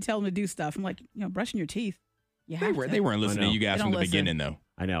 though, when you tell them to do stuff, I'm like, brushing your teeth. They weren't listening to you guys from the beginning, though.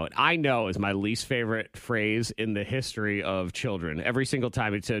 I know it. I know is my least favorite phrase in the history of children. Every single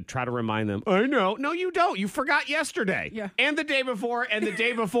time it's to try to remind them, I know. No, you don't. You forgot yesterday. Yeah. And the day before and the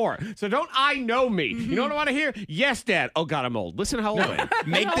day before. So don't I know me. You know what I want to hear? Yes, Dad. Oh, God, I'm old. Listen how old I am.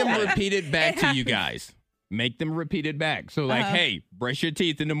 Make them repeat it back to you guys. Make them repeat it back. So like, hey, brush your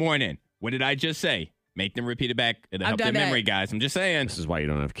teeth in the morning. What did I just say? Make them repeat it back. It'll help their memory, guys. I'm just saying. This is why you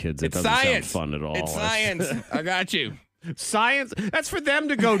don't have kids. It It's doesn't science. sound fun at all. It's science. I got you. Science? That's for them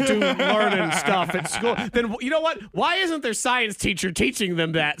to go do learning stuff at school. Then you know what? Why isn't their science teacher teaching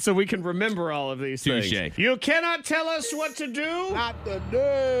them that so we can remember all of these things? Touché. You cannot tell us what to do. Not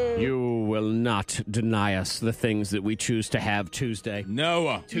today. You will not deny us the things that we choose to have Tuesday.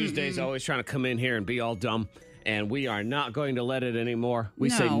 Noah. Tuesday's always trying to come in here and be all dumb. And we are not going to let it anymore.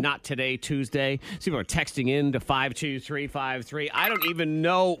 We say not today, Tuesday. People are texting in to 52353. I don't even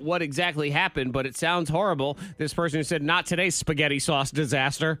know what exactly happened, but it sounds horrible. This person who said not today, spaghetti sauce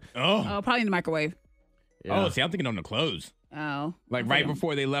disaster. Oh, probably in the microwave. Yeah. Oh, see, I'm thinking on the clothes. Oh. Like right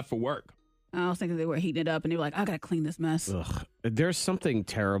before they left for work. I was thinking they were heating it up, and they were like, I got to clean this mess. Ugh. There's something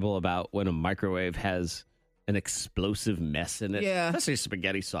terrible about when a microwave has an explosive mess in it. Yeah. Especially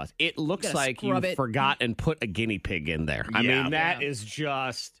spaghetti sauce. It looks Gotta like you scrub it. forgot and put a guinea pig in there. I mean, that is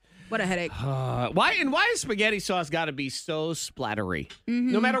just... What a headache. Why has spaghetti sauce got to be so splattery?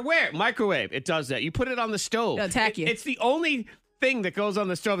 No matter where. Microwave, it does that. You put it on the stove. It'll attack you. It's the only thing that goes on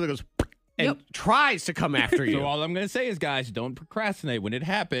the stove that goes... and tries to come after you. So all I'm going to say is, guys, don't procrastinate. When it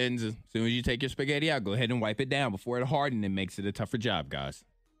happens, as soon as you take your spaghetti out, go ahead and wipe it down before it hardens and makes it a tougher job, guys.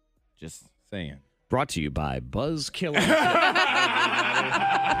 Just saying. Brought to you by Buzz Killer. That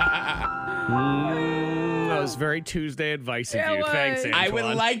was very Tuesday advice of you. Thanks, Antoine. I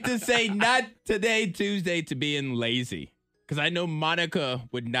would like to say not today, Tuesday, to being lazy. Because I know Monica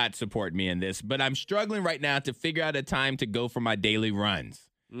would not support me in this, but I'm struggling right now to figure out a time to go for my daily runs.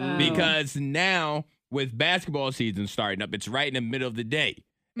 Because now, with basketball season starting up, it's right in the middle of the day.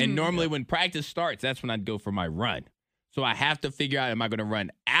 And normally when practice starts, that's when I'd go for my run. So I have to figure out, am I going to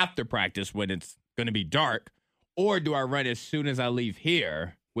run after practice when it's going to be dark? Or do I run as soon as I leave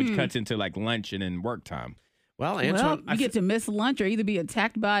here, which cuts into like lunch and then work time? Well, Antoine, you get to miss lunch or either be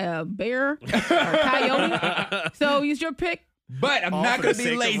attacked by a bear or a coyote. So use your pick. But I'm not going to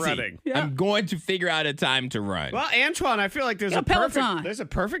be lazy. I'm going to figure out a time to run. Well, Antoine, I feel like there's a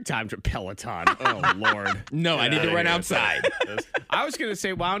perfect time to Peloton. Oh, Lord. No, I need to run outside. I was going to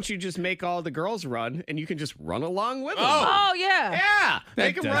say, why don't you just make all the girls run and you can just run along with them? Oh yeah. Yeah.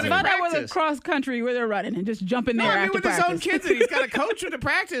 Make them run in Find out practice. where the cross country where they're running and just jump in there after with practice. his own kids and he's got a coach with the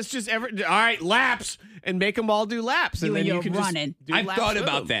practice. Just all right, laps. And make them all do laps. And then you can running. just do I've laps thought with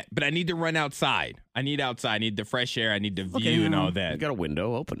about them. that, but I need to run outside. I need outside. I need the fresh air. I need the view and all that. You got a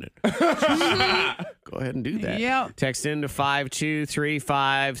window, open it. Go ahead and do that. Yep. Text in to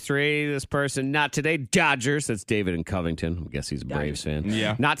 52353. This person, not today, Dodgers. That's David in Covington. I guess he's a Braves fan.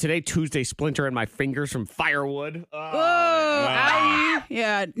 Yeah. Not today, Tuesday, splinter in my fingers from firewood. Oh,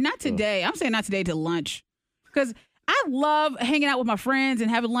 yeah, not today. I'm saying not today to lunch. Because I love hanging out with my friends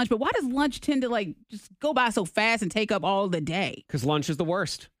and having lunch, but why does lunch tend to just go by so fast and take up all the day? Because lunch is the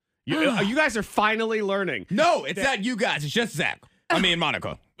worst. You guys are finally learning. No, it's not you guys. It's just Zach. I mean,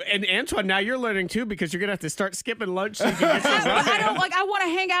 Monica. And Antoine, now you're learning too because you're going to have to start skipping lunch so you can get some I don't I want to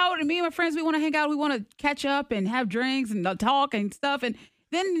hang out, and me and my friends, we want to hang out. We want to catch up and have drinks and talk and stuff. And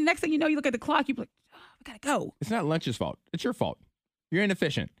then the next thing you know, you look at the clock, you're like, oh, we got to go. It's not lunch's fault. It's your fault. You're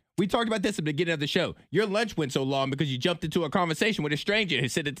inefficient. We talked about this at the beginning of the show. Your lunch went so long because you jumped into a conversation with a stranger who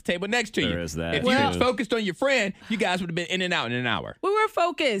sat at the table next to you. There is that. If you was focused on your friend, you guys would have been in and out in an hour. We were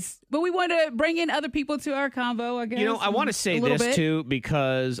focused, but we wanted to bring in other people to our convo, I guess. I want to say this, too,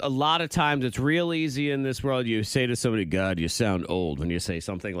 because a lot of times it's real easy in this world. You say to somebody, God, you sound old when you say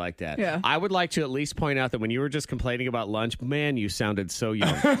something like that. Yeah. I would like to at least point out that when you were just complaining about lunch, man, you sounded so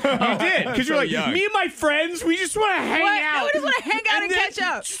young. You did. Because you're like, young. Me and my friends, we just want to hang out. We just want to hang out and catch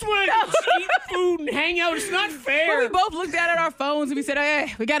up. Just want to eat food and hang out. It's not fair. But we both looked at our phones and we said,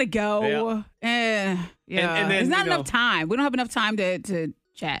 hey, we got to go. And then, there's not enough time. We don't have enough time to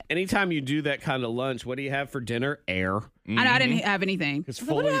chat. Anytime you do that kind of lunch, what do you have for dinner? Air. Mm-hmm. I didn't have anything. It's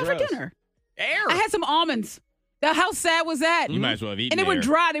what did I have for dinner? Air. I had some almonds. How sad was that? You might as well have eaten And they were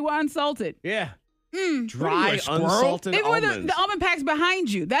dry. They were unsalted. Yeah. Mm. Dry, unsalted they were almonds. the almond packs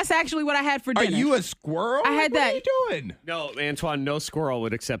behind you. That's actually what I had for dinner. Are you a squirrel? I had that. What are you doing? No, Antoine, no squirrel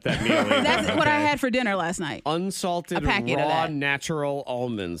would accept that meal. That's what I had for dinner last night. Unsalted, raw, natural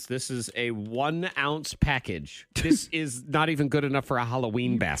almonds. This is a 1 ounce package. This is not even good enough for a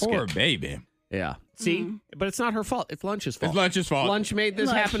Halloween basket. Poor baby. Yeah. See? But it's not her fault. It's Lunch's fault. It's Lunch's fault. Lunch made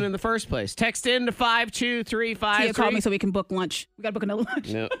this happen in the first place. Text in to 52353. Tia called me so we can book lunch. We got to book another lunch.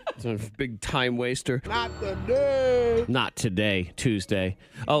 No, it's a big time waster. Not today. Not today, Tuesday.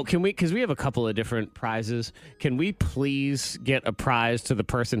 Oh, can we, because we have a couple of different prizes. Can we please get a prize to the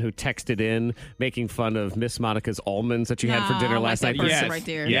person who texted in making fun of Miss Monica's almonds that you had for dinner last night? Yes. Right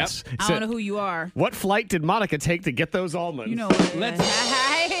there. Yes. I don't know who you are. What flight did Monica take to get those almonds? You know, let's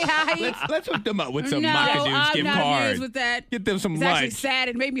hook them up with some Monica Dudes gift I'm not cards. amused with that. Get them some it's lunch. It's actually sad.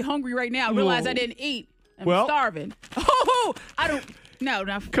 It made me hungry right now. I realized I didn't eat. I'm starving. Oh, I don't. No,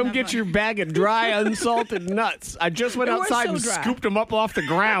 Come get your bag of dry, unsalted nuts. I just went outside and scooped them up off the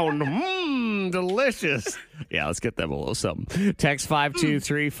ground. Mmm, delicious. Yeah, let's get them a little something. Text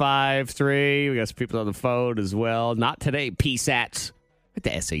 52353. We got some people on the phone as well. Not today, PSATs. With the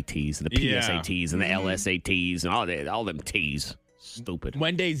SATs and the PSATs and the LSATs and all them T's. Stupid.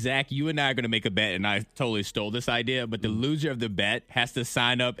 One day, Zach, you and I are going to make a bet, and I totally stole this idea, but the loser of the bet has to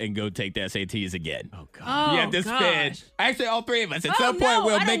sign up and go take the SATs again. Oh, God. You have to spend. Actually, all three of us. At some point,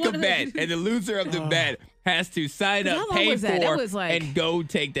 we'll make a bet, and the loser of the bet has to sign up, pay for, and go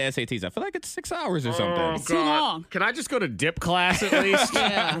take the SATs. I feel like it's 6 hours or something. It's too long. Can I just go to dip class at least?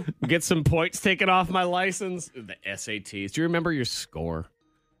 Get some points taken off my license? The SATs. Do you remember your score?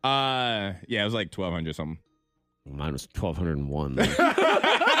 Yeah, it was like 1,200 something. Mine was 1,201. It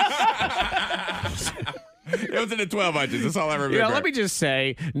was in the 1,200s. That's all I remember. Yeah, let me just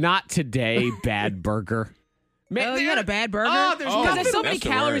say, not today, bad burger. Man, you had a bad burger? There's so many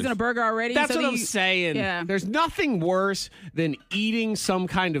calories in a burger already. That's what I'm saying. Yeah. There's nothing worse than eating some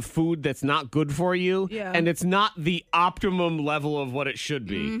kind of food that's not good for you, and it's not the optimum level of what it should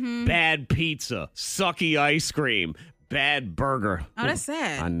be. Mm-hmm. Bad pizza, sucky ice cream, bad burger. Oh, that's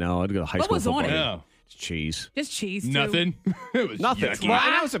sad. I know. I'd go to high school. What was on it? Yeah. Cheese. Just cheese, too. Nothing. It was nothing. yucky. Well,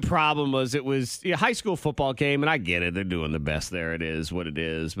 and that was the problem. It was a high school football game, and I get it. They're doing the best there. It is what it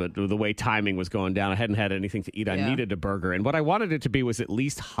is. But the way timing was going down, I hadn't had anything to eat. I needed a burger, and what I wanted it to be was at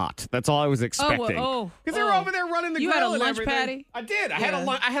least hot. That's all I was expecting. Because they were over there running the grill. You had a and lunch everything. patty? I did. I had a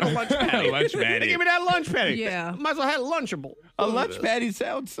lunch patty. Lunch patty. They gave me that lunch patty. Yeah. Might as well have a Lunchable. A lunch patty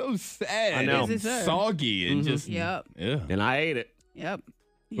sounds so sad. I know. It's soggy and just. Yep. Yeah. And I ate it. Yep.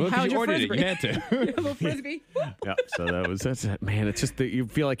 Well, because you ordered it, you had to. A little frisbee. Yeah, so that's it. Man, it's just that you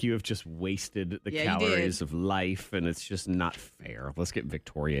feel like you have just wasted the calories of life, and it's just not fair. Let's get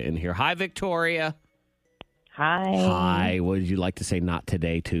Victoria in here. Hi, Victoria. Hi. What would you like to say not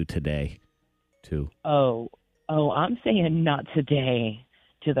today to today? Oh, I'm saying not today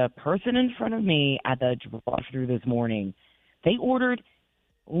to the person in front of me at the drive-thru this morning. They ordered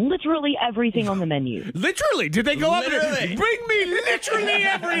literally everything on the menu. Literally? Did they go up and bring me literally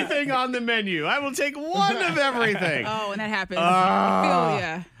everything on the menu? I will take one of everything. Oh, and that happens. I feel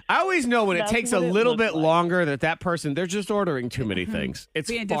I always know when it That's takes a what it little looks bit like. longer that person, they're just ordering too many things. It's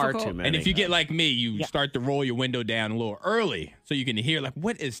Being far difficult. too many. And if you get like me, you start to roll your window down a little early so you can hear like,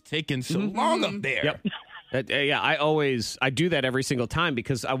 what is taking so long up there? Yep. I do that every single time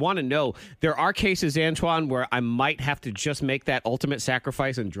because I want to know. There are cases, Antoine, where I might have to just make that ultimate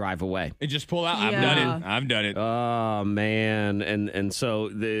sacrifice and drive away. And just pull out. Yeah. I've done it. Oh man, and so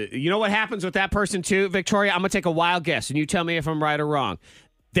you know what happens with that person too, Victoria? I'm gonna take a wild guess, and you tell me if I'm right or wrong.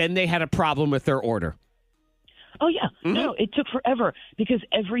 Then they had a problem with their order. Oh, yeah. No, it took forever because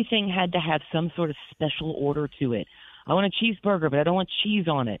everything had to have some sort of special order to it. I want a cheeseburger, but I don't want cheese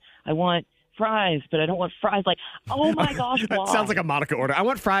on it. I want fries, but I don't want fries. Like, oh my gosh, why? Sounds like a Monica order. I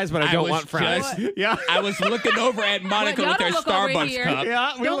want fries, but I don't want fries. Yeah. I was looking over at Monica with her Starbucks cup.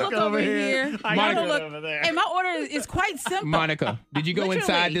 Yeah, we Don't look look over here. Monica Don't look over there. And my order is quite simple. Monica, did you go Literally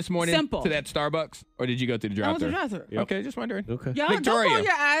inside this morning simple. to that Starbucks, or did you go to the I went to drive-thru? the drive-thru. Okay, just wondering. Okay. Y'all Victoria. don't roll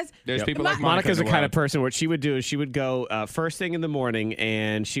your eyes. There's people like Monica's the in kind of world. person. What she would do is she would go first thing in the morning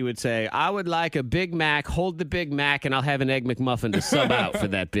and she would say, I would like a Big Mac, hold the Big Mac, and I'll have an Egg McMuffin to sub out for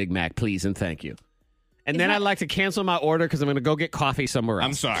that Big Mac, please and thank you. And then I'd like to cancel my order because I'm going to go get coffee somewhere else.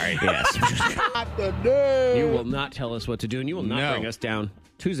 I'm sorry. Yes. You will not tell us what to do, and you will not No. bring us down.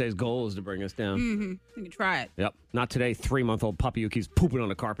 Tuesday's goal is to bring us down. You can try it. Yep. Not today. 3-month-old puppy who keeps pooping on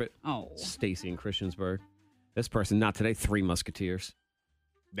the carpet. Oh. Stacy in Christiansburg. This person, not today. 3 Musketeers.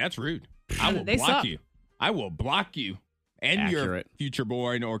 That's rude. I will They block suck. you. I will block you and Accurate. your future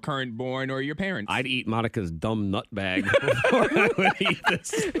born or current born or your parents. I'd eat Monica's dumb nut bag before I would eat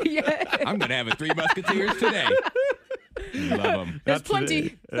this. Yeah. I'm going to have a 3 Musketeers today. Love them. There's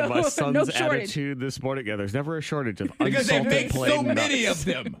plenty. My So, son's no shortage. attitude this morning. Yeah, there's never a shortage of Because they unsalted make so plain many nuts. of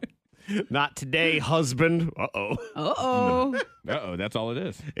them. Not today, husband. Uh-oh. Uh-oh. Uh-oh, that's all it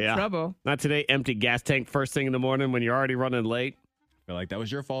is. Yeah. Trouble. Not today, empty gas tank first thing in the morning when you're already running late. I feel like that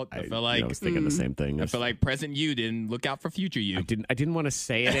was your fault. I feel like I was thinking the same thing. I feel like present you didn't look out for future you. I didn't want to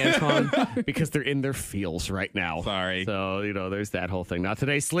say it, Antoine, because they're in their feels right now. Sorry. So, there's that whole thing. Not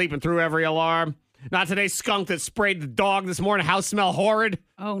today, sleeping through every alarm. Not today, skunk that sprayed the dog this morning. House smell horrid.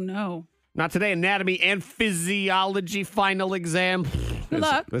 Oh, no. Not today, anatomy and physiology final exam. Good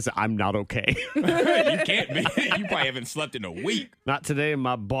luck. Listen, I'm not okay. You can't be. You probably haven't slept in a week. Not today,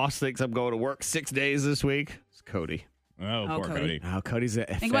 my boss thinks I'm going to work 6 days this week. It's Cody. Oh, poor Cody. Cody. Oh, Cody's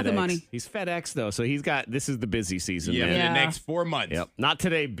at Think about the FedEx. money. He's FedEx, though, so this is the busy season, Yeah, man. for Yeah. the next 4 months. Yep. Not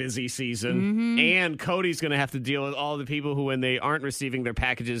today, busy season. Mm-hmm. And Cody's going to have to deal with all the people who, when they aren't receiving their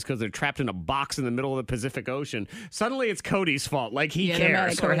packages because they're trapped in a box in the middle of the Pacific Ocean, suddenly it's Cody's fault. Like he Yeah, they're mad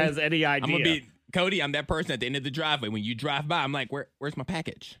cares at or Cody. has any idea. I'm gonna be Cody. I'm that person at the end of the driveway. When you drive by, I'm like, where's my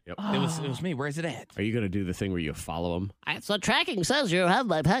package? Yep. It was me. Where is it at? Are you going to do the thing where you follow him? So tracking says you have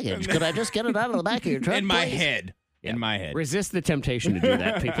my package. Could I just get it out of the back of your truck, In my please? head. In my head. Resist the temptation to do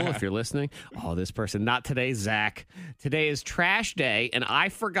that, people, if you're listening. Oh, this person. Not today, Zach. Today is trash day, and I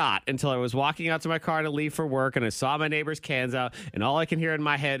forgot until I was walking out to my car to leave for work, and I saw my neighbor's cans out, and all I can hear in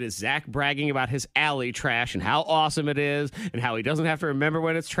my head is Zach bragging about his alley trash and how awesome it is, and how he doesn't have to remember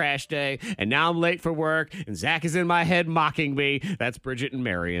when it's trash day, and now I'm late for work, and Zach is in my head mocking me. That's Bridget and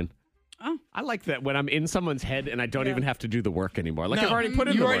Marion. Oh. I like that when I'm in someone's head and I don't even have to do the work anymore. Like No, I've already put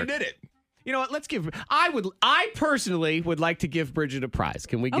in you the already work. did it. You know what? Let's give. I personally would like to give Bridget a prize.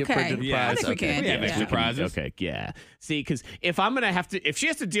 Can we give Okay. Bridget a Yeah, prize? I think we can. We have extra prizes. Okay, yeah. See, because if I'm gonna have to, if she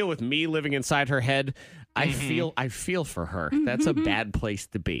has to deal with me living inside her head, I feel for her. That's a bad place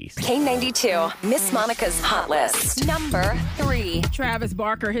to be. K92, Miss Monica's Hot List. Number 3. Travis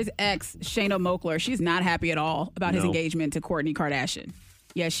Barker, his ex, Shayna Moakler, she's not happy at all about his No. engagement to Kourtney Kardashian.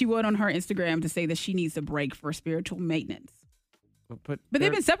 Yeah, she wrote on her Instagram to say that she needs a break for spiritual maintenance. But they've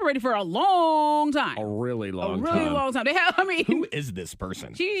been separated for a long time. a really long a really time. long time. They have, Who is this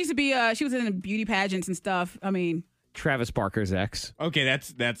person? she used to be, she was in beauty pageants and stuff. Travis Barker's ex. Okay,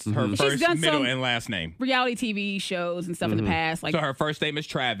 that's her She's first, done middle, some- and last name. reality TV shows and stuff in the past. Like, So her first name is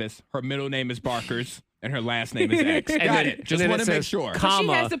Travis, her middle name is Barkers, and her last name is X. And Got then- it. and Just then want it to make says, sure. she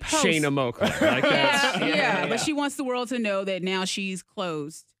Comma, has to post. Shayna Moakler. Like that's, yeah, but she wants the world to know that now she's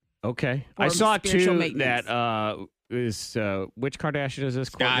closed. Okay. For I saw spiritual too maintenance. that is which Kardashian is this?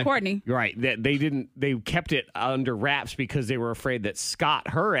 Scott. Kourtney. Right. That they kept it under wraps because they were afraid that Scott,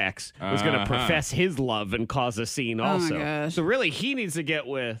 her ex, was going to profess his love and cause a scene my also. gosh. So really he needs to get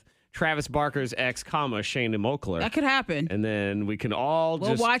with Travis Barker's ex, Shayna Moakler. That could happen. And then we can all We'll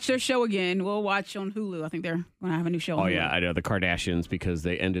just watch their show again. We'll watch on Hulu. I think they're going to have a new show on Oh Hulu. yeah, I know the Kardashians because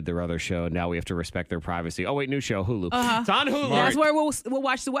they ended their other show. Now we have to respect their privacy. Oh wait, new show Hulu. It's on Hulu. That's where we'll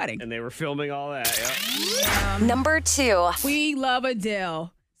watch the wedding. And they were filming all that. Yeah. Number 2. We love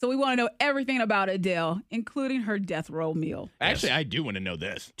Adele. So we want to know everything about Adele, including her death row meal. Actually, I do want to know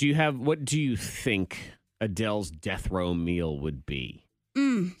this. What do you think Adele's death row meal would be?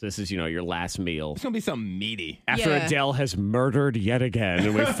 So this is, your last meal. It's going to be something meaty. After Adele has murdered yet again,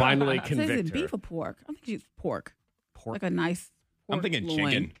 and we finally convict her. Is it beef or pork? I think she's pork. Like a nice pork I'm thinking loin.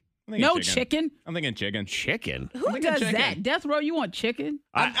 chicken. No chicken. I'm thinking chicken. Chicken? Who does that? Death row, you want chicken?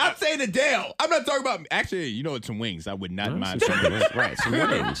 I'm saying Adele. I'm not talking about. Actually, it's some wings. I would not mind some wings. Right, some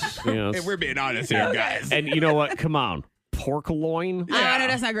wings. If we're being honest here, guys. And you know what? Come on. Pork loin? Yeah. No,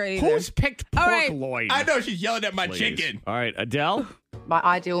 that's not great either. Who's picked pork loin? I know she's yelling at my chicken. All right, Adele? My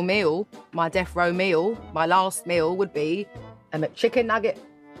ideal meal, my death row meal, my last meal would be a McChicken nugget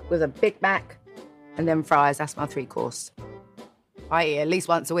with a Big Mac and then fries. That's my 3-course. I eat at least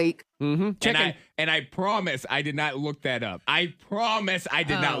once a week. Mm-hmm. Chicken. And I promise I did not look that up. I promise I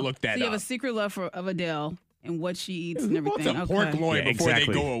did not look that up. So you have a secret love of Adele and what she eats and everything. What's a pork loin before they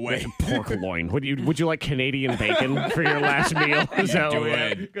go away? Pork loin. Would you like Canadian bacon for your last meal? Is that Do what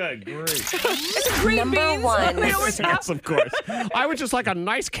it. Good grief. It's green Number beans. one. Yes, of course. I would just like a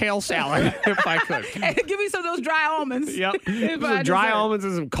nice kale salad if I could. And give me some of those dry almonds. Yep. If I Some dry deserve. almonds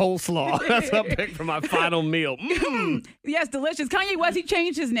and some coleslaw. That's what I picked for my final meal. Yes, delicious. Kanye West, he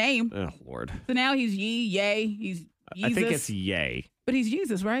changed his name. Oh, Lord. So now he's Yay. He's Yeezus. I think it's Yay. But he's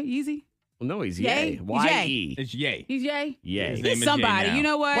Jesus, right? Yeezy? Well, no, he's Yay. Yay. He's Y-E. It's Yay. He's Yay? Yay. His name He's is somebody. Yay now. You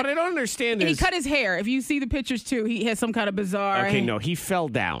know what? What I don't understand And he is... cut his hair. If you see the pictures, too, he has some kind of bizarre... Okay, no, he fell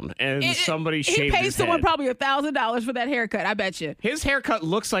down and somebody shaved He paid his someone head. probably $1,000 for that haircut, I bet you. His haircut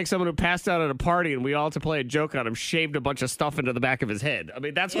looks like someone who passed out at a party and we all, to play a joke on him, shaved a bunch of stuff into the back of his head. I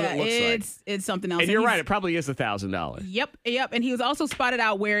mean, that's what it looks like. It's something else. And you're he's- right, it probably is $1,000. Yep. And he was also spotted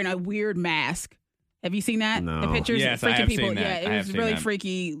out wearing a weird mask. Have you seen that? No. The pictures? Yes, Freaking I have people. seen that. Yeah, I it have was seen really that.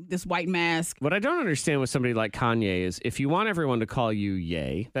 freaky, this white mask. What I don't understand with somebody like Kanye is if you want everyone to call you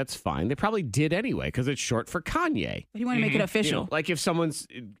Ye, that's fine. They probably did anyway because it's short for Kanye. But he wanted to make it official. Like if someone's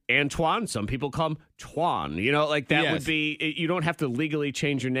Antoine, some people call him Twan. Like that would be, you don't have to legally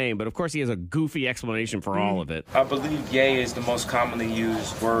change your name. But of course, he has a goofy explanation for all of it. I believe Ye is the most commonly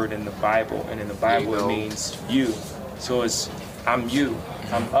used word in the Bible. And in the Bible, it means you. So it's I'm you,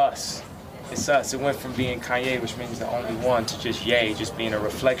 I'm us. It's us. It went from being Kanye, which means the only one, to just Ye, just being a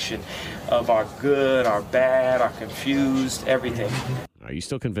reflection of our good, our bad, our confused, everything. Are you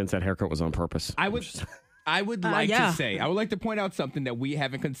still convinced that haircut was on purpose? I would like to say, I would like to point out something that we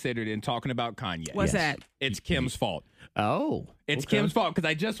haven't considered in talking about Kanye. What's that? It's Kim's fault. Oh. It's Kim's fault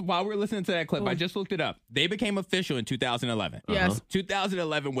because while we were listening to that clip, I just looked it up. They became official in 2011. Yes.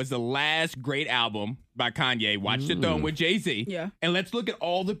 2011 was the last great album by Kanye, Watch the Throne with Jay-Z. Yeah. And let's look at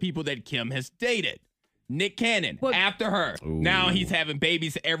all the people that Kim has dated. Nick Cannon, after her. Now he's having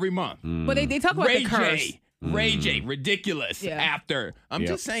babies every month. But they talk about Ray the curse. J. Ray J, ridiculous. Yeah. After. I'm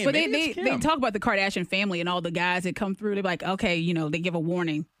just saying. But maybe they it's Kim. talk about the Kardashian family and all the guys that come through. They're like, okay, they give a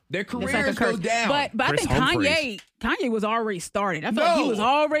warning. Their It's like a careers curse. go down. But I Chris think Humphries. Kanye was already started. I feel like he was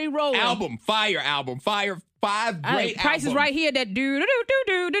already rolling. Album, Fire, 5 great Price is albums. right here. That do.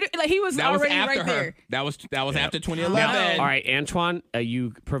 Like he was That was already after right her. there. That was after Now, 2011. all right, Antoine,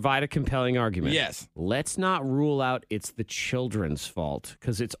 you provide a compelling argument. Yes. Let's not rule out it's the children's fault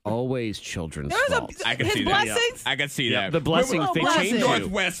because it's always children's There's fault. I can his see blessings. that. I can see Yeah, that. the blessings, they blessings. changed you.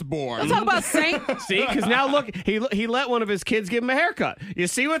 Northwest born. Let's talk about Saint. See, because now look, he let one of his kids give him a haircut. You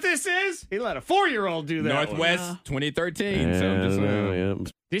see what this is? He let a 4-year-old do that. Northwest 2013. So I'm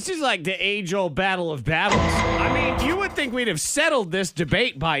just This is like the age-old battle of battles. I mean, you would think we'd have settled this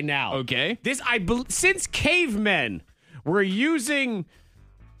debate by now. Okay. Since cavemen were using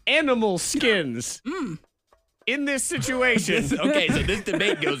animal skins in this situation. Okay, so this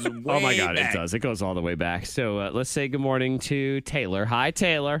debate goes way Oh my God, back. it does. It goes all the way back. So let's say good morning to Taylor. Hi,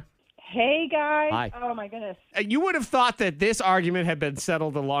 Taylor. Hey, guys. Hi. Oh, my goodness. You would have thought that this argument had been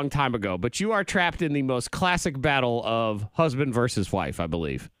settled a long time ago, but you are trapped in the most classic battle of husband versus wife, I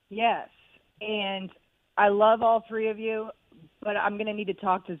believe. Yes. And I love all three of you, but I'm going to need to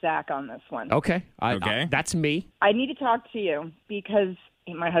talk to Zach on this one. Okay. Okay. That's me. I need to talk to you because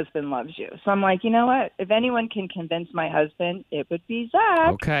my husband loves you. So I'm like, you know what? If anyone can convince my husband, it would be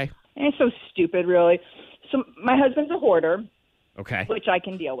Zach. Okay. And it's so stupid, really. So my husband's a hoarder, Okay. which I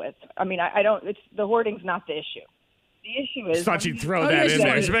can deal with. I mean, I don't, the hoarding's not the issue. The issue is. Just thought you'd throw Oh, that yeah, in she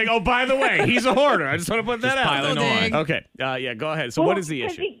there. did. She'd be like, oh, by the way, he's a hoarder. I just want to put that Just out. piling on. Okay. Yeah, go ahead. So what is the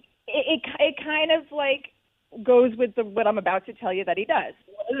issue? It kind of like goes with what I'm about to tell you that he does.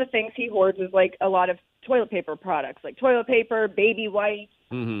 One of the things he hoards is like a lot of toilet paper products, like toilet paper, baby wipes,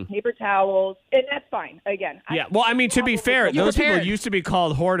 paper towels, and that's fine. Again, yeah. Well, I mean, to be fair, those people prepared. used to be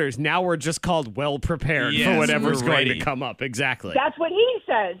called hoarders. Now we're just called well prepared Yes, for whatever's we're going ready. to come up. Exactly. That's what he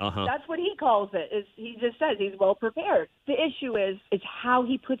says. Uh-huh. That's what he calls it. Is he just says he's well prepared. The issue is how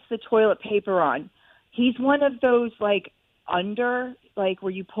he puts the toilet paper on. He's one of those like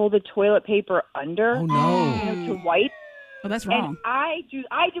where you pull the toilet paper under. Oh no! To wipe. Oh, that's wrong. And I do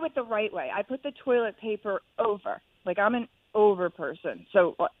it the right way. I put the toilet paper over. Like I'm an over person.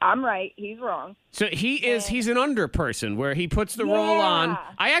 So I'm right. He's wrong. So he's an under person where he puts the roll on.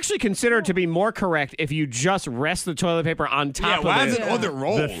 I actually consider it to be more correct if you just rest the toilet paper on top of why is it on the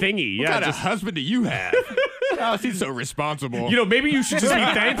roll? the thingy. What kind of husband do you have? How is he so responsible? Maybe you should just be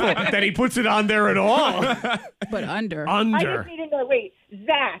thankful that he puts it on there at all. But under. I just need to know. Wait,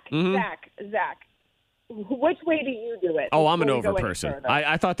 Zach. Which way do you do it? Oh, I'm an before we over go any person. further?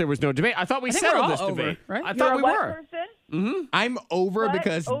 I thought there was no debate. I thought we think settled we're this all debate. over, right? I You're thought a we what were. person? I'm over What?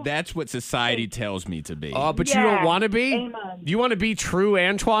 because Oh. that's what society tells me to be. Oh, but you Yeah. don't want to be? Amen. You want to be true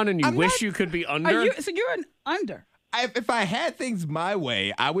Antoine and you wish you could be under? So you're an under. If I had things my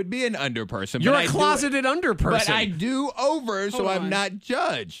way, I would be an under person. You're but a I do closeted under person. But I do over, so Hold I'm on. not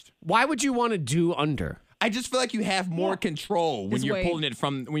judged. Why would you want to do under? I just feel like you have more control when This you're way. pulling it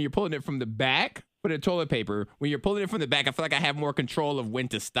from the back for the toilet paper. When you're pulling it from the back, I feel like I have more control of when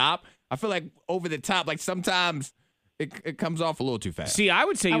to stop. I feel like over the top, like sometimes it comes off a little too fast. See, I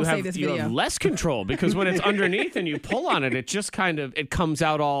would say I you would save have this you have video. less control because when it's underneath and you pull on it, it just it comes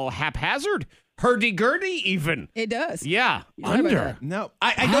out all haphazard, hurdy-gurdy even. It does. Yeah, You're right about under. that. No,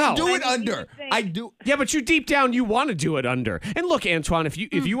 I How? don't do it under. I do. Yeah, but you deep down you want to do it under. And look, Antoine, if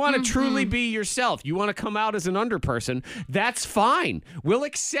you want to truly be yourself, you want to come out as an under person, that's fine. We'll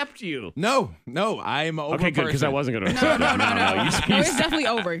accept you. No, I'm over. Okay, good, because I wasn't going to accept No. it. No, it's definitely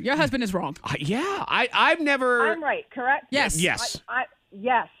over. Your husband is wrong. I've never. I'm right, correct? Yes. Yes.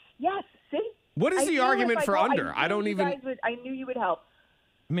 Yes. See? What is I the knew argument if for I under? I don't you even. guys I knew you would help.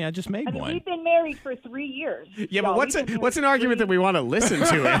 I mean, I just made I mean, one. we've been married for 3 years. Yeah, but Y'all, what's we've been an married argument that 3 we want to listen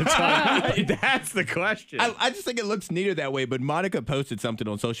to, Antoine? That's the question. I just think it looks neater that way, but Monica posted something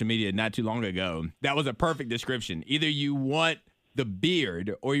on social media not too long ago. That was a perfect description. Either you want the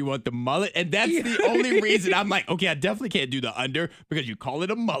beard or you want the mullet, and that's the only reason I'm like, okay, I definitely can't do the under because you call it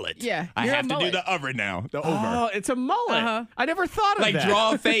a mullet. Yeah, I you're a have to do mullet. the over now, the over. Oh, it's a mullet. I never thought of Like that.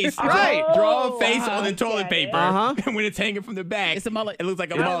 draw a face, Right. Draw a face on the toilet paper, Uh-huh. and when it's hanging from the back, It's a mullet. It looks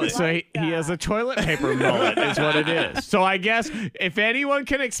like a mullet. So he has a toilet paper mullet is what it is. So I guess if anyone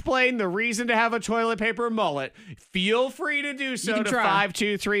can explain the reason to have a toilet paper mullet, feel free to do so can to try.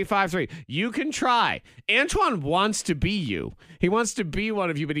 52353. You can try. Antoine wants to be you. He wants to be one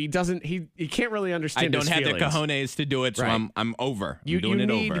of you, but he doesn't. He can't really understand. I don't his have feelings. the cojones to do it, so Right. I'm over. I'm You doing it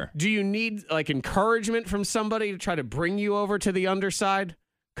need, over. Do you need like encouragement from somebody to try to bring you over to the underside?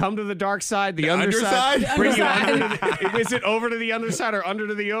 Come to the dark side, the underside. underside? Bring you under is it over to the underside or under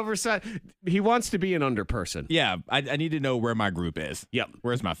to the overside? He wants to be an under person. Yeah, I need to know where my group is. Yep.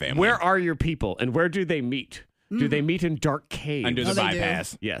 Where's my family? Where are your people and where do they meet? Do they meet in dark caves? Under the they do.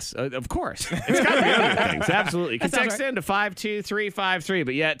 bypass. Yes, of course. It's got to be under things. Absolutely. You can That sounds text in to 52353.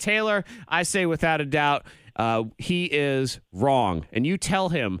 But yeah, Taylor, I say without a doubt, he is wrong. And you tell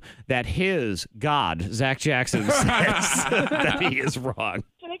him that his God, Zach Jackson, says that he is wrong.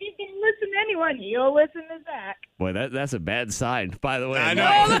 And if you can listen to anyone, you'll listen to Zach. Boy, that's a bad sign, by the way. I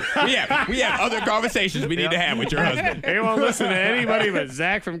know. we have other conversations we need to have with your husband. He won't listen to anybody but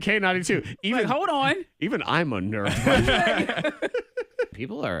Zach from K92. Like, hold on. Even I'm unnerved.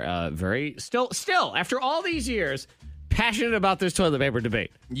 People are very still after all these years passionate about this toilet paper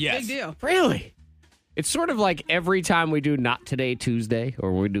debate. Yes. Big deal. Really? It's sort of like every time we do Not Today Tuesday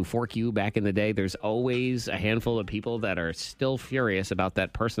or we do Fork You back in the day, there's always a handful of people that are still furious about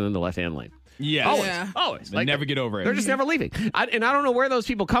that person in the left-hand lane. Yes. Always. Yeah. Always. They never get over it. They're just never leaving. And I don't know where those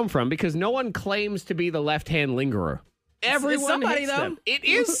people come from because no one claims to be the left-hand lingerer. Everyone somebody, hits though. them. It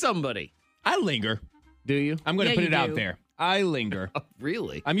is somebody. I linger. Do you? I'm going to Yeah, put you it out do. there. I linger.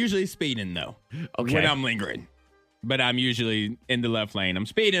 Really? I'm usually speeding, though, Okay. when I'm lingering. But I'm usually in the left lane. I'm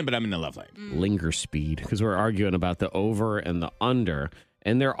speeding, but I'm in the left lane. Linger speed because we're arguing about the over and the under.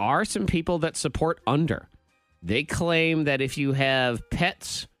 And there are some people that support under. They claim that if you have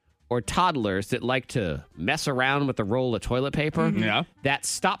pets or toddlers that like to mess around with the roll of toilet paper, Yeah. that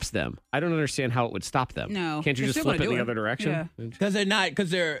stops them. I don't understand how it would stop them. No. Can't you They're just still flip it gonna the do other direction? Yeah.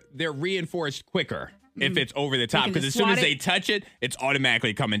 Because they're reinforced quicker if it's over the top. can Because as just soon as swat they it. touch it, it's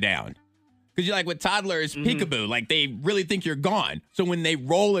automatically coming down. Because you're like with toddlers, peekaboo, like they really think you're gone. So when they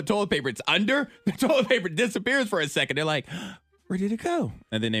roll the toilet paper, it's under, the toilet paper disappears for a second. They're like, Where did it go?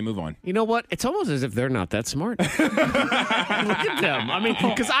 And then they move on. You know what? It's almost as if they're not that smart. Look at them. I mean,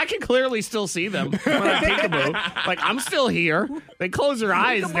 because I can clearly still see them when I peekaboo. Like, I'm still here. They close their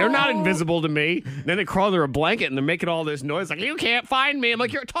eyes. They're not invisible to me. Then they crawl under a blanket and they're making all this noise. Like, you can't find me. I'm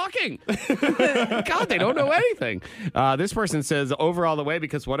like, you're talking. God, they don't know anything. This person says over all the way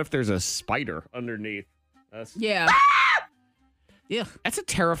because what if there's a spider underneath? Yeah. Yeah, that's a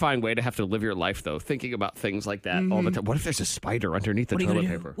terrifying way to have to live your life, though, thinking about things like that all the time. What if there's a spider underneath the toilet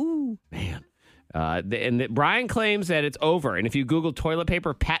paper? Ooh. Man. Brian claims that it's over, and if you Google toilet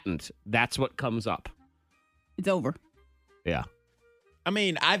paper patent, that's what comes up. It's over. Yeah. I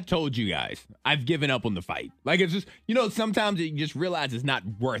mean, I've told you guys, I've given up on the fight. Like, it's just, sometimes you just realize it's not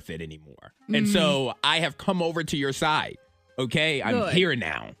worth it anymore. And so I have come over to your side. Okay? I'm here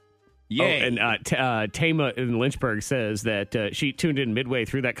now. Yeah. Oh, and Tama in Lynchburg says that she tuned in midway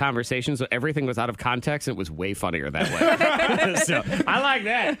through that conversation, so everything was out of context, and it was way funnier that way. So I like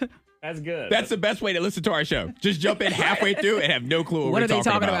that. That's good. That's the best way to listen to our show. Just jump in halfway through and have no clue what we're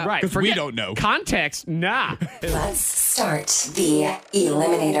talking about. Right. Because we don't know. Context, nah. Let's start the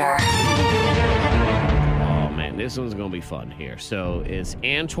Eliminator. Oh, man, this one's going to be fun here. So it's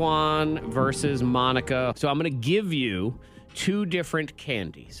Antoine versus Monica. So I'm going to give you 2 different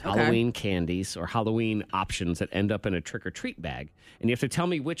candies, Halloween candies or Halloween options that end up in a trick-or-treat bag. And you have to tell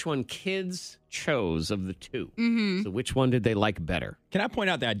me which one kids chose of the 2. Mm-hmm. So which one did they like better? Can I point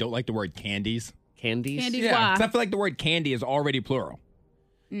out that I don't like the word candies? Candies? Candies, Yeah, why? because I feel like the word candy is already plural.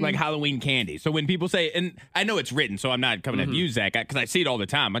 Like Halloween candy. So when people say, and I know it's written, so I'm not coming to you, Zach, because I see it all the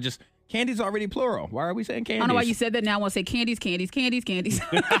time. Candy's already plural. Why are we saying candies? I don't know why you said that. Now I want to say candies. See, this is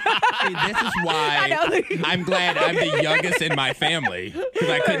why I'm glad I'm the youngest in my family, because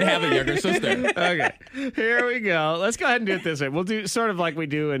I couldn't have a younger sister. Okay, here we go. Let's go ahead and do it this way. We'll do sort of like we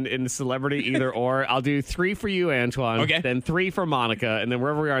do in Celebrity Either Or. I'll do 3 for you, Antoine. Okay. Then 3 for Monica. And then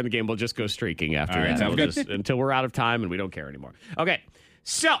wherever we are in the game, we'll just go streaking after All right, that. sounds good. Until we're out of time and we don't care anymore. Okay,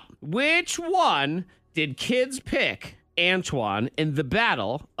 so which one did kids pick, Antoine, in the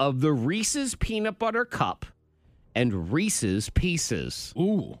battle of the Reese's Peanut Butter Cup and Reese's Pieces?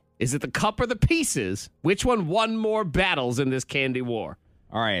 Ooh. Is it the cup or the pieces? Which one won more battles in this candy war?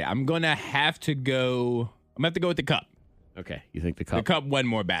 All right, I'm going to have to go with the cup. Okay, you think the cup? The cup won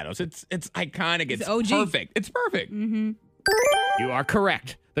more battles. It's iconic. It's OG. perfect. It's perfect. Mm-hmm. You are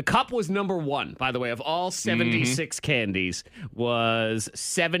correct. The cup was number 1, by the way, of all 76 candies, was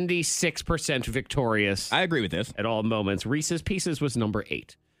 76% victorious. I agree with this. At all moments. Reese's Pieces was number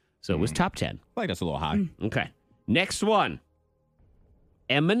 8. So it was top 10. I feel like that's a little high. Okay. Next one.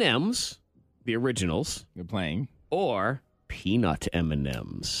 M&M's, the originals. You're playing. Or peanut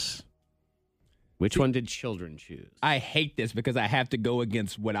M&M's. Which one did children choose? I hate this because I have to go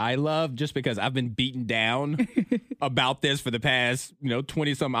against what I love just because I've been beaten down about this for the past,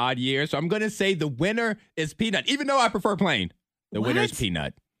 20-some odd years. So I'm going to say the winner is peanut, even though I prefer plain. The winner is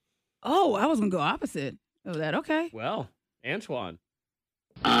peanut. Oh, I was going to go opposite of that. Okay. Well, Antoine.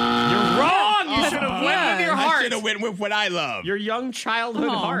 You're wrong. You should have went with your heart. I should have went with what I love. Your young childhood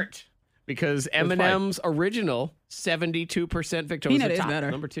heart. Because M&M's original, 72% victory. Peanut is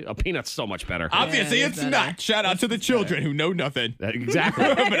better. Number 2. Oh, peanut's so much better. Obviously, it's not. Shout out to the children who know nothing. Exactly.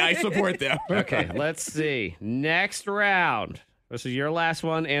 But I support them. Okay, let's see. Next round. This is your last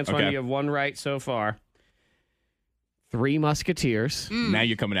one. Antoine, Okay. you have 1 right so far. 3 Musketeers. Now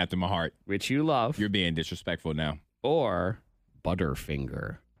you're coming after my heart. Which you love. You're being disrespectful now. Or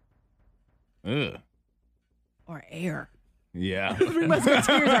Butterfinger. Ugh. Or air. Yeah. 3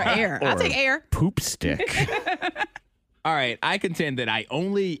 Musketeers or air. I'll take air. Poop stick. All right, I contend that I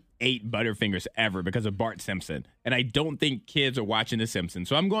only ate Butterfingers ever because of Bart Simpson, and I don't think kids are watching The Simpsons.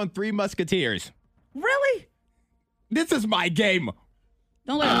 So I'm going 3 Musketeers. Really? This is my game.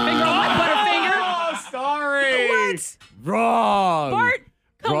 Don't let a finger on my Butterfinger. Oh, sorry. What? Wrong. Bart?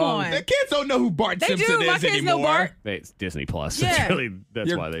 Come Wrong. on. The kids don't know who Bart They Simpson do. My is kids anymore. know Bart. It's Disney Plus. Yeah.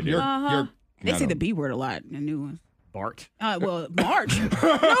 That's why they do. They say the B word a lot in the new ones. Bart. Well, Marge. No, Marge.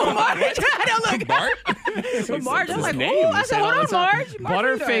 I don't look. Bart? But Marge, I'm His like, name. oh, I said, hold on, Marge.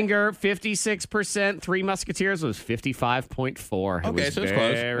 Butterfinger, 56%. 3 Musketeers was 55.4. Okay, was so it's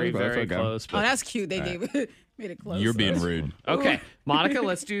close. Very, very Okay. close. Oh, that's cute. They made it close. You're being rude. Okay, Monica,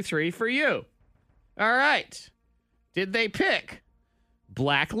 let's do 3 for you. All right. Did they pick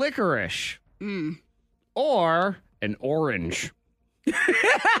black licorice or an orange? They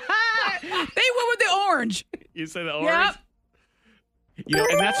went with the orange. You said the orange? Yep.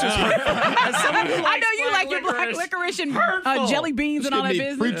 and that's just as someone who I know likes you like your black licorice and jelly beans and all that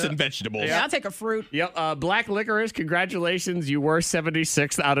business. Fruits and vegetables. Yeah, I'll take a fruit. Yep, black licorice. Congratulations, you were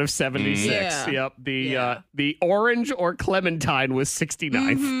 76th out of 76. Yeah. Yep, the orange or clementine was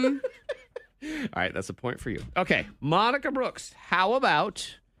 69th. All right, that's a point for you. Okay, Monica Brooks, how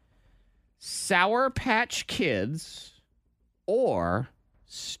about Sour Patch Kids or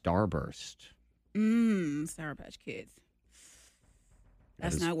Starburst? Sour Patch Kids.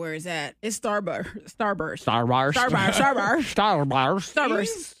 That's not where it's at. It's Starburst. Starburst.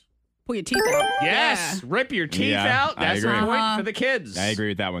 Pull your teeth out. Yes. Rip your teeth out. That's a point for the kids. I agree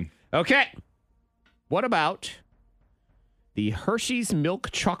with that one. Okay. What about the Hershey's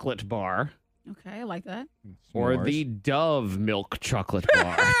Milk Chocolate Bar? Okay, I like that. Or the Dove Milk Chocolate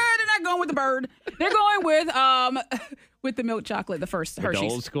Bar? They're not going with the bird. They're going with the milk chocolate, the first Hershey's. The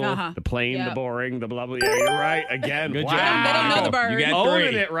old school, the plain, the boring, the blah, blah. Yeah, you're right. Again, Good wow. job. They don't know the bird. You got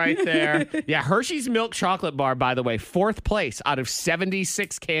Owning 3. it right there. Yeah, Hershey's Milk Chocolate Bar, by the way, 4th place out of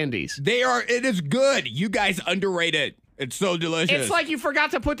 76 candies. It is good. You guys underrate it. It's so delicious. It's like you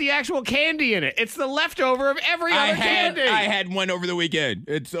forgot to put the actual candy in it. It's the leftover of every other candy. I had one over the weekend.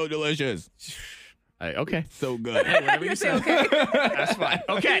 It's so delicious. Okay. So good. Hey, whatever you say. Okay. That's fine.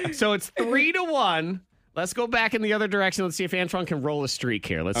 Okay, so it's 3-1. Let's go back in the other direction. Let's see if Antoine can roll a streak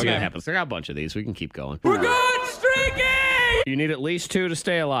here. Let's see what happens. There are a bunch of these. We can keep going. We're good streaking! You need at least 2 to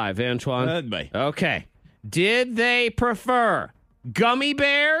stay alive, Antoine. Okay. Did they prefer gummy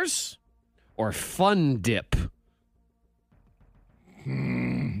bears or Fun Dip?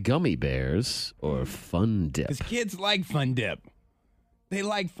 Gummy bears or Fun Dip? Because kids like Fun Dip. They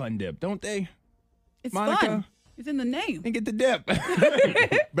like Fun Dip, don't they? It's Monica? fun. It's in the name. And get the dip. But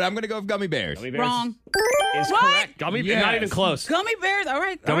I'm going to go with gummy bears. Gummy bears Wrong. is What? correct. Gummy bears, not even close. Gummy bears, all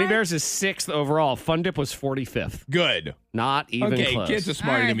right. Gummy bears is 6th overall. Fun Dip was 45th. Good. Not even Okay, close. kids are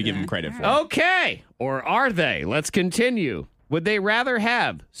smarter than we give them credit for. Okay. Or are they? Let's continue. Would they rather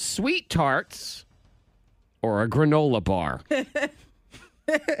have sweet tarts or a granola bar?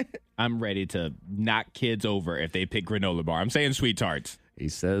 I'm ready to knock kids over if they pick granola bar. I'm saying sweet tarts. He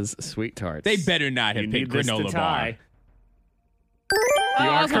says sweet tarts. They better not have picked granola bar. You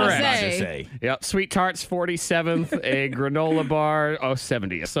are correct. Say. Yep, sweet tarts 47th, a granola bar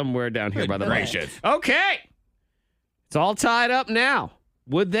 70th, somewhere down here by the gracious. way. Okay, it's all tied up now.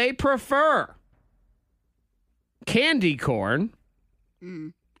 Would they prefer candy corn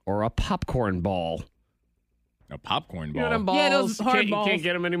or a popcorn ball? A popcorn You know ball. them balls? Yeah, those hard You balls. can't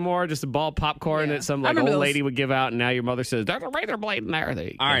get them anymore. Just a ball of popcorn that some like remember old those. lady would give out, and now your mother says, there's a razor blade in there.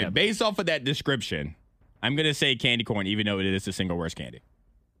 All right, based off of that description, I'm going to say candy corn, even though it is the single worst candy.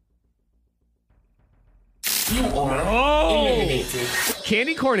 You are eliminated.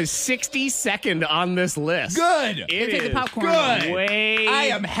 Candy corn is 62nd on this list. Good. It Take the is popcorn. Good. way I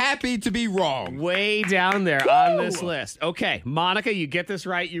am happy to be wrong. way down there on this list. Okay, Monica, you get this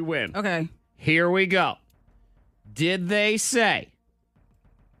right, you win. Okay. Here we go. Did they say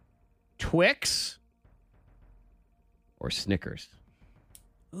Twix or Snickers?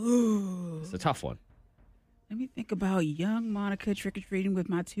 Ooh. It's a tough one. Let me think about young Monica trick-or-treating with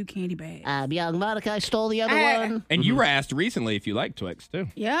my 2 candy bags. Young Monica, I stole the other one. And you were asked recently if you like Twix, too.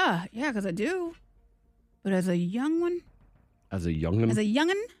 Yeah, because I do. But as a young one, As a youngin'? as a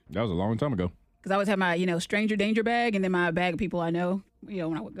youngin', That was a long time ago. because I always have my, stranger danger bag and then my bag of people I know,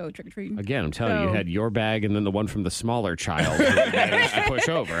 when I would go trick-or-treating. Again, I'm telling you, you So- had your bag and then the one from the smaller child who managed to push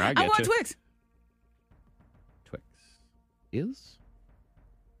over. I get I want you. Twix. Twix is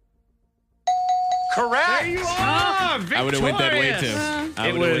Correct. There you are. I would have went that way, too. Victorious. I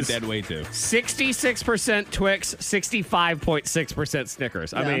It would have went was that way, too. 66% Twix, 65.6%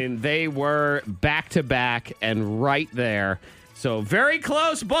 Snickers. I Yeah. mean, they were back to back and right there. So very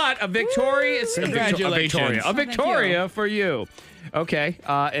close, but a victorious Congratulations. A Victoria for you. Okay,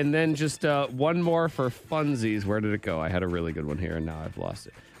 and then just one more for funsies. Where did it go? I had a really good one here, and now I've lost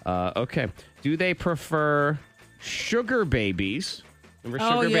it. Okay, do they prefer sugar babies? Remember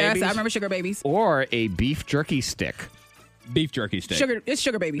Oh, sugar yes, babies? I remember sugar babies. Or a beef jerky stick? Beef jerky steak. It's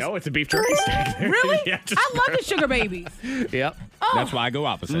sugar babies. No, it's a beef jerky stick. Really? Yeah, just- I love the sugar babies. Yep. That's why I go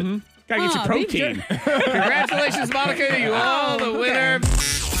opposite. Mm-hmm. Gotta get your beef protein. Congratulations, Monica. You are the winner. The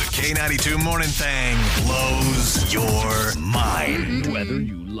K92 Morning Thing blows your mind. Whether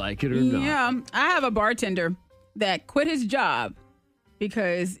you like it or not. Yeah, I have a bartender that quit his job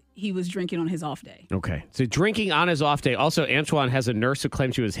because he was drinking on his off day. Okay. So drinking on his off day. Also, Antoine has a nurse who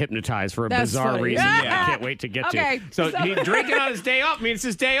claims she was hyptosed for a That's bizarre funny. reason. Yeah, I can't wait to get Okay, to. So he drinking on his day off means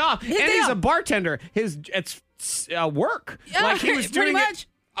his day off. His and day he's off. a bartender. It's work. Yeah, like he was pretty doing it much.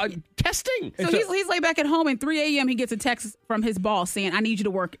 testing. So he's laid back at home, and 3 a.m. he gets a text from his boss saying, I need you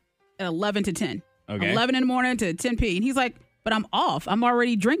to work at 11 to 10. Okay. 11 in the morning to 10 p. And he's like, but I'm off. I'm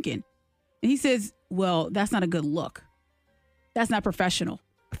already drinking. And he says, well, that's not a good look. That's not professional.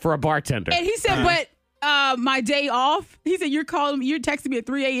 For a bartender. And he said, but my day off, he said, you're texting me at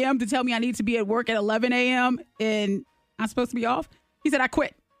 3 a.m. to tell me I need to be at work at 11 a.m. and I'm supposed to be off. He said, I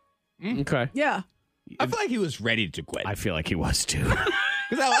quit. Okay. Yeah. I feel like he was ready to quit. I feel like he was too.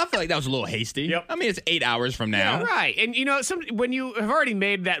 Because I feel like that was a little hasty. Yep. I mean, it's 8 hours from now. Yeah, right. And, when you have already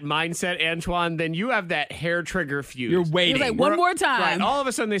made that mindset, Antoine, then you have that hair trigger fuse. You're waiting. He's like, one more time. Right. All of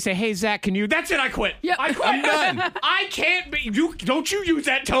a sudden they say, hey, Zach, can you? That's it. I quit. Yep. I quit. I'm done. I can't be. Don't you use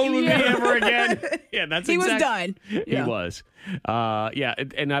that tone with me ever again. Yeah, that's He was done. Yeah. He was.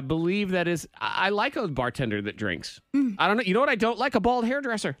 And I believe that is, I like a bartender that drinks. I don't know. You know what I don't like? A bald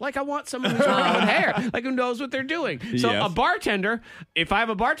hairdresser. Like, I want someone who's working with hair, like who knows what they're doing. So Yes. a bartender, if I have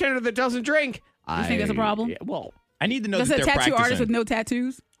a bartender that doesn't drink, You think that's a problem? Yeah, well, I need to know That's that a they're tattoo practicing. artist with no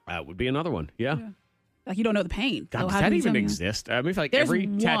tattoos. that would be another one. Yeah. Like, you don't know the pain. God, So does how that can you even tell me? exist? I mean, I feel like There's every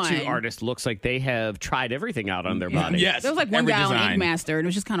tattoo one. artist looks like they have tried everything out on their body. Yes. There was like one every guy on design. Ink Master, and it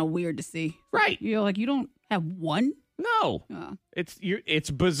was just kind of weird to see. Right. You're like, you don't have one? No. Oh. It's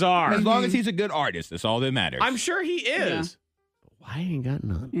bizarre. As long as he's a good artist, that's all that matters. I'm sure he is. Why ain't got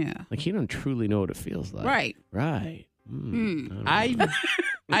none? Yeah. Like, he don't truly know what it feels like. Right. Right.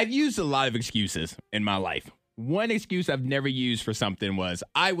 I've used a lot of excuses in my life. One excuse I've never used for something was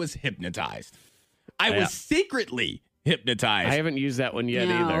I was hypnotized. I was secretly hypnotized. I haven't used that one yet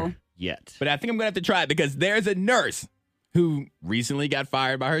No. either. Yet. But I think I'm going to have to try it because there's a nurse who recently got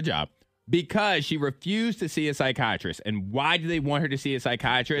fired by her job because she refused to see a psychiatrist. And why do they want her to see a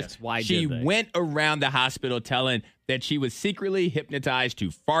psychiatrist? Yes, why she did they? went around the hospital telling that she was secretly hypnotized to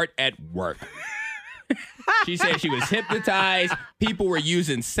fart at work. She said she was hypnotized. People were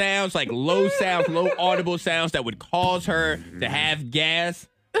using sounds like low audible sounds that would cause her to have gas.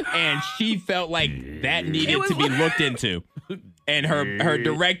 And she felt like that needed to be looked into. And her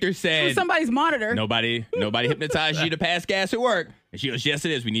director It said, was somebody's monitor. Nobody hypnotized you to pass gas at work. And she goes, yes,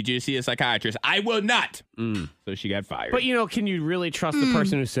 it is. We need you to see a psychiatrist. I will not. So she got fired. But, can you really trust the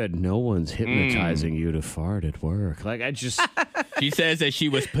person who said, no one's hypnotizing you to fart at work? Like, I just... She says that she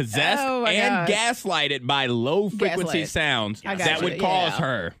was possessed Oh, my and gosh. gaslighted by low-frequency Gaslight. sounds I that gotcha, would cause yeah.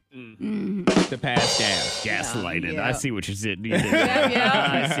 her to pass gas. Gaslighted. Yeah. I see what you did.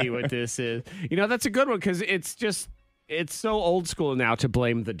 Yeah. I see what this is. That's a good one because it's just... It's so old school now to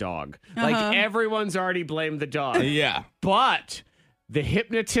blame the dog. Like, everyone's already blamed the dog. Yeah. But the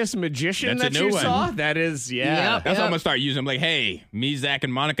hypnotist magician That's a that new you one. saw, that is, Yep. That's what I'm going to start using. I'm like, hey, me, Zach,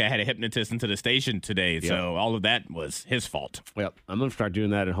 and Monica had a hypnotist into the station today, so all of that was his fault. Yep. I'm going to start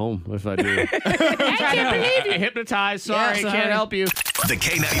doing that at home if I do. I can't believe you. Hypnotized. Sorry, Yeah, can't help you. The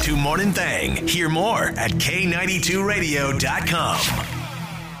K92 Morning Thang. Hear more at K92Radio.com.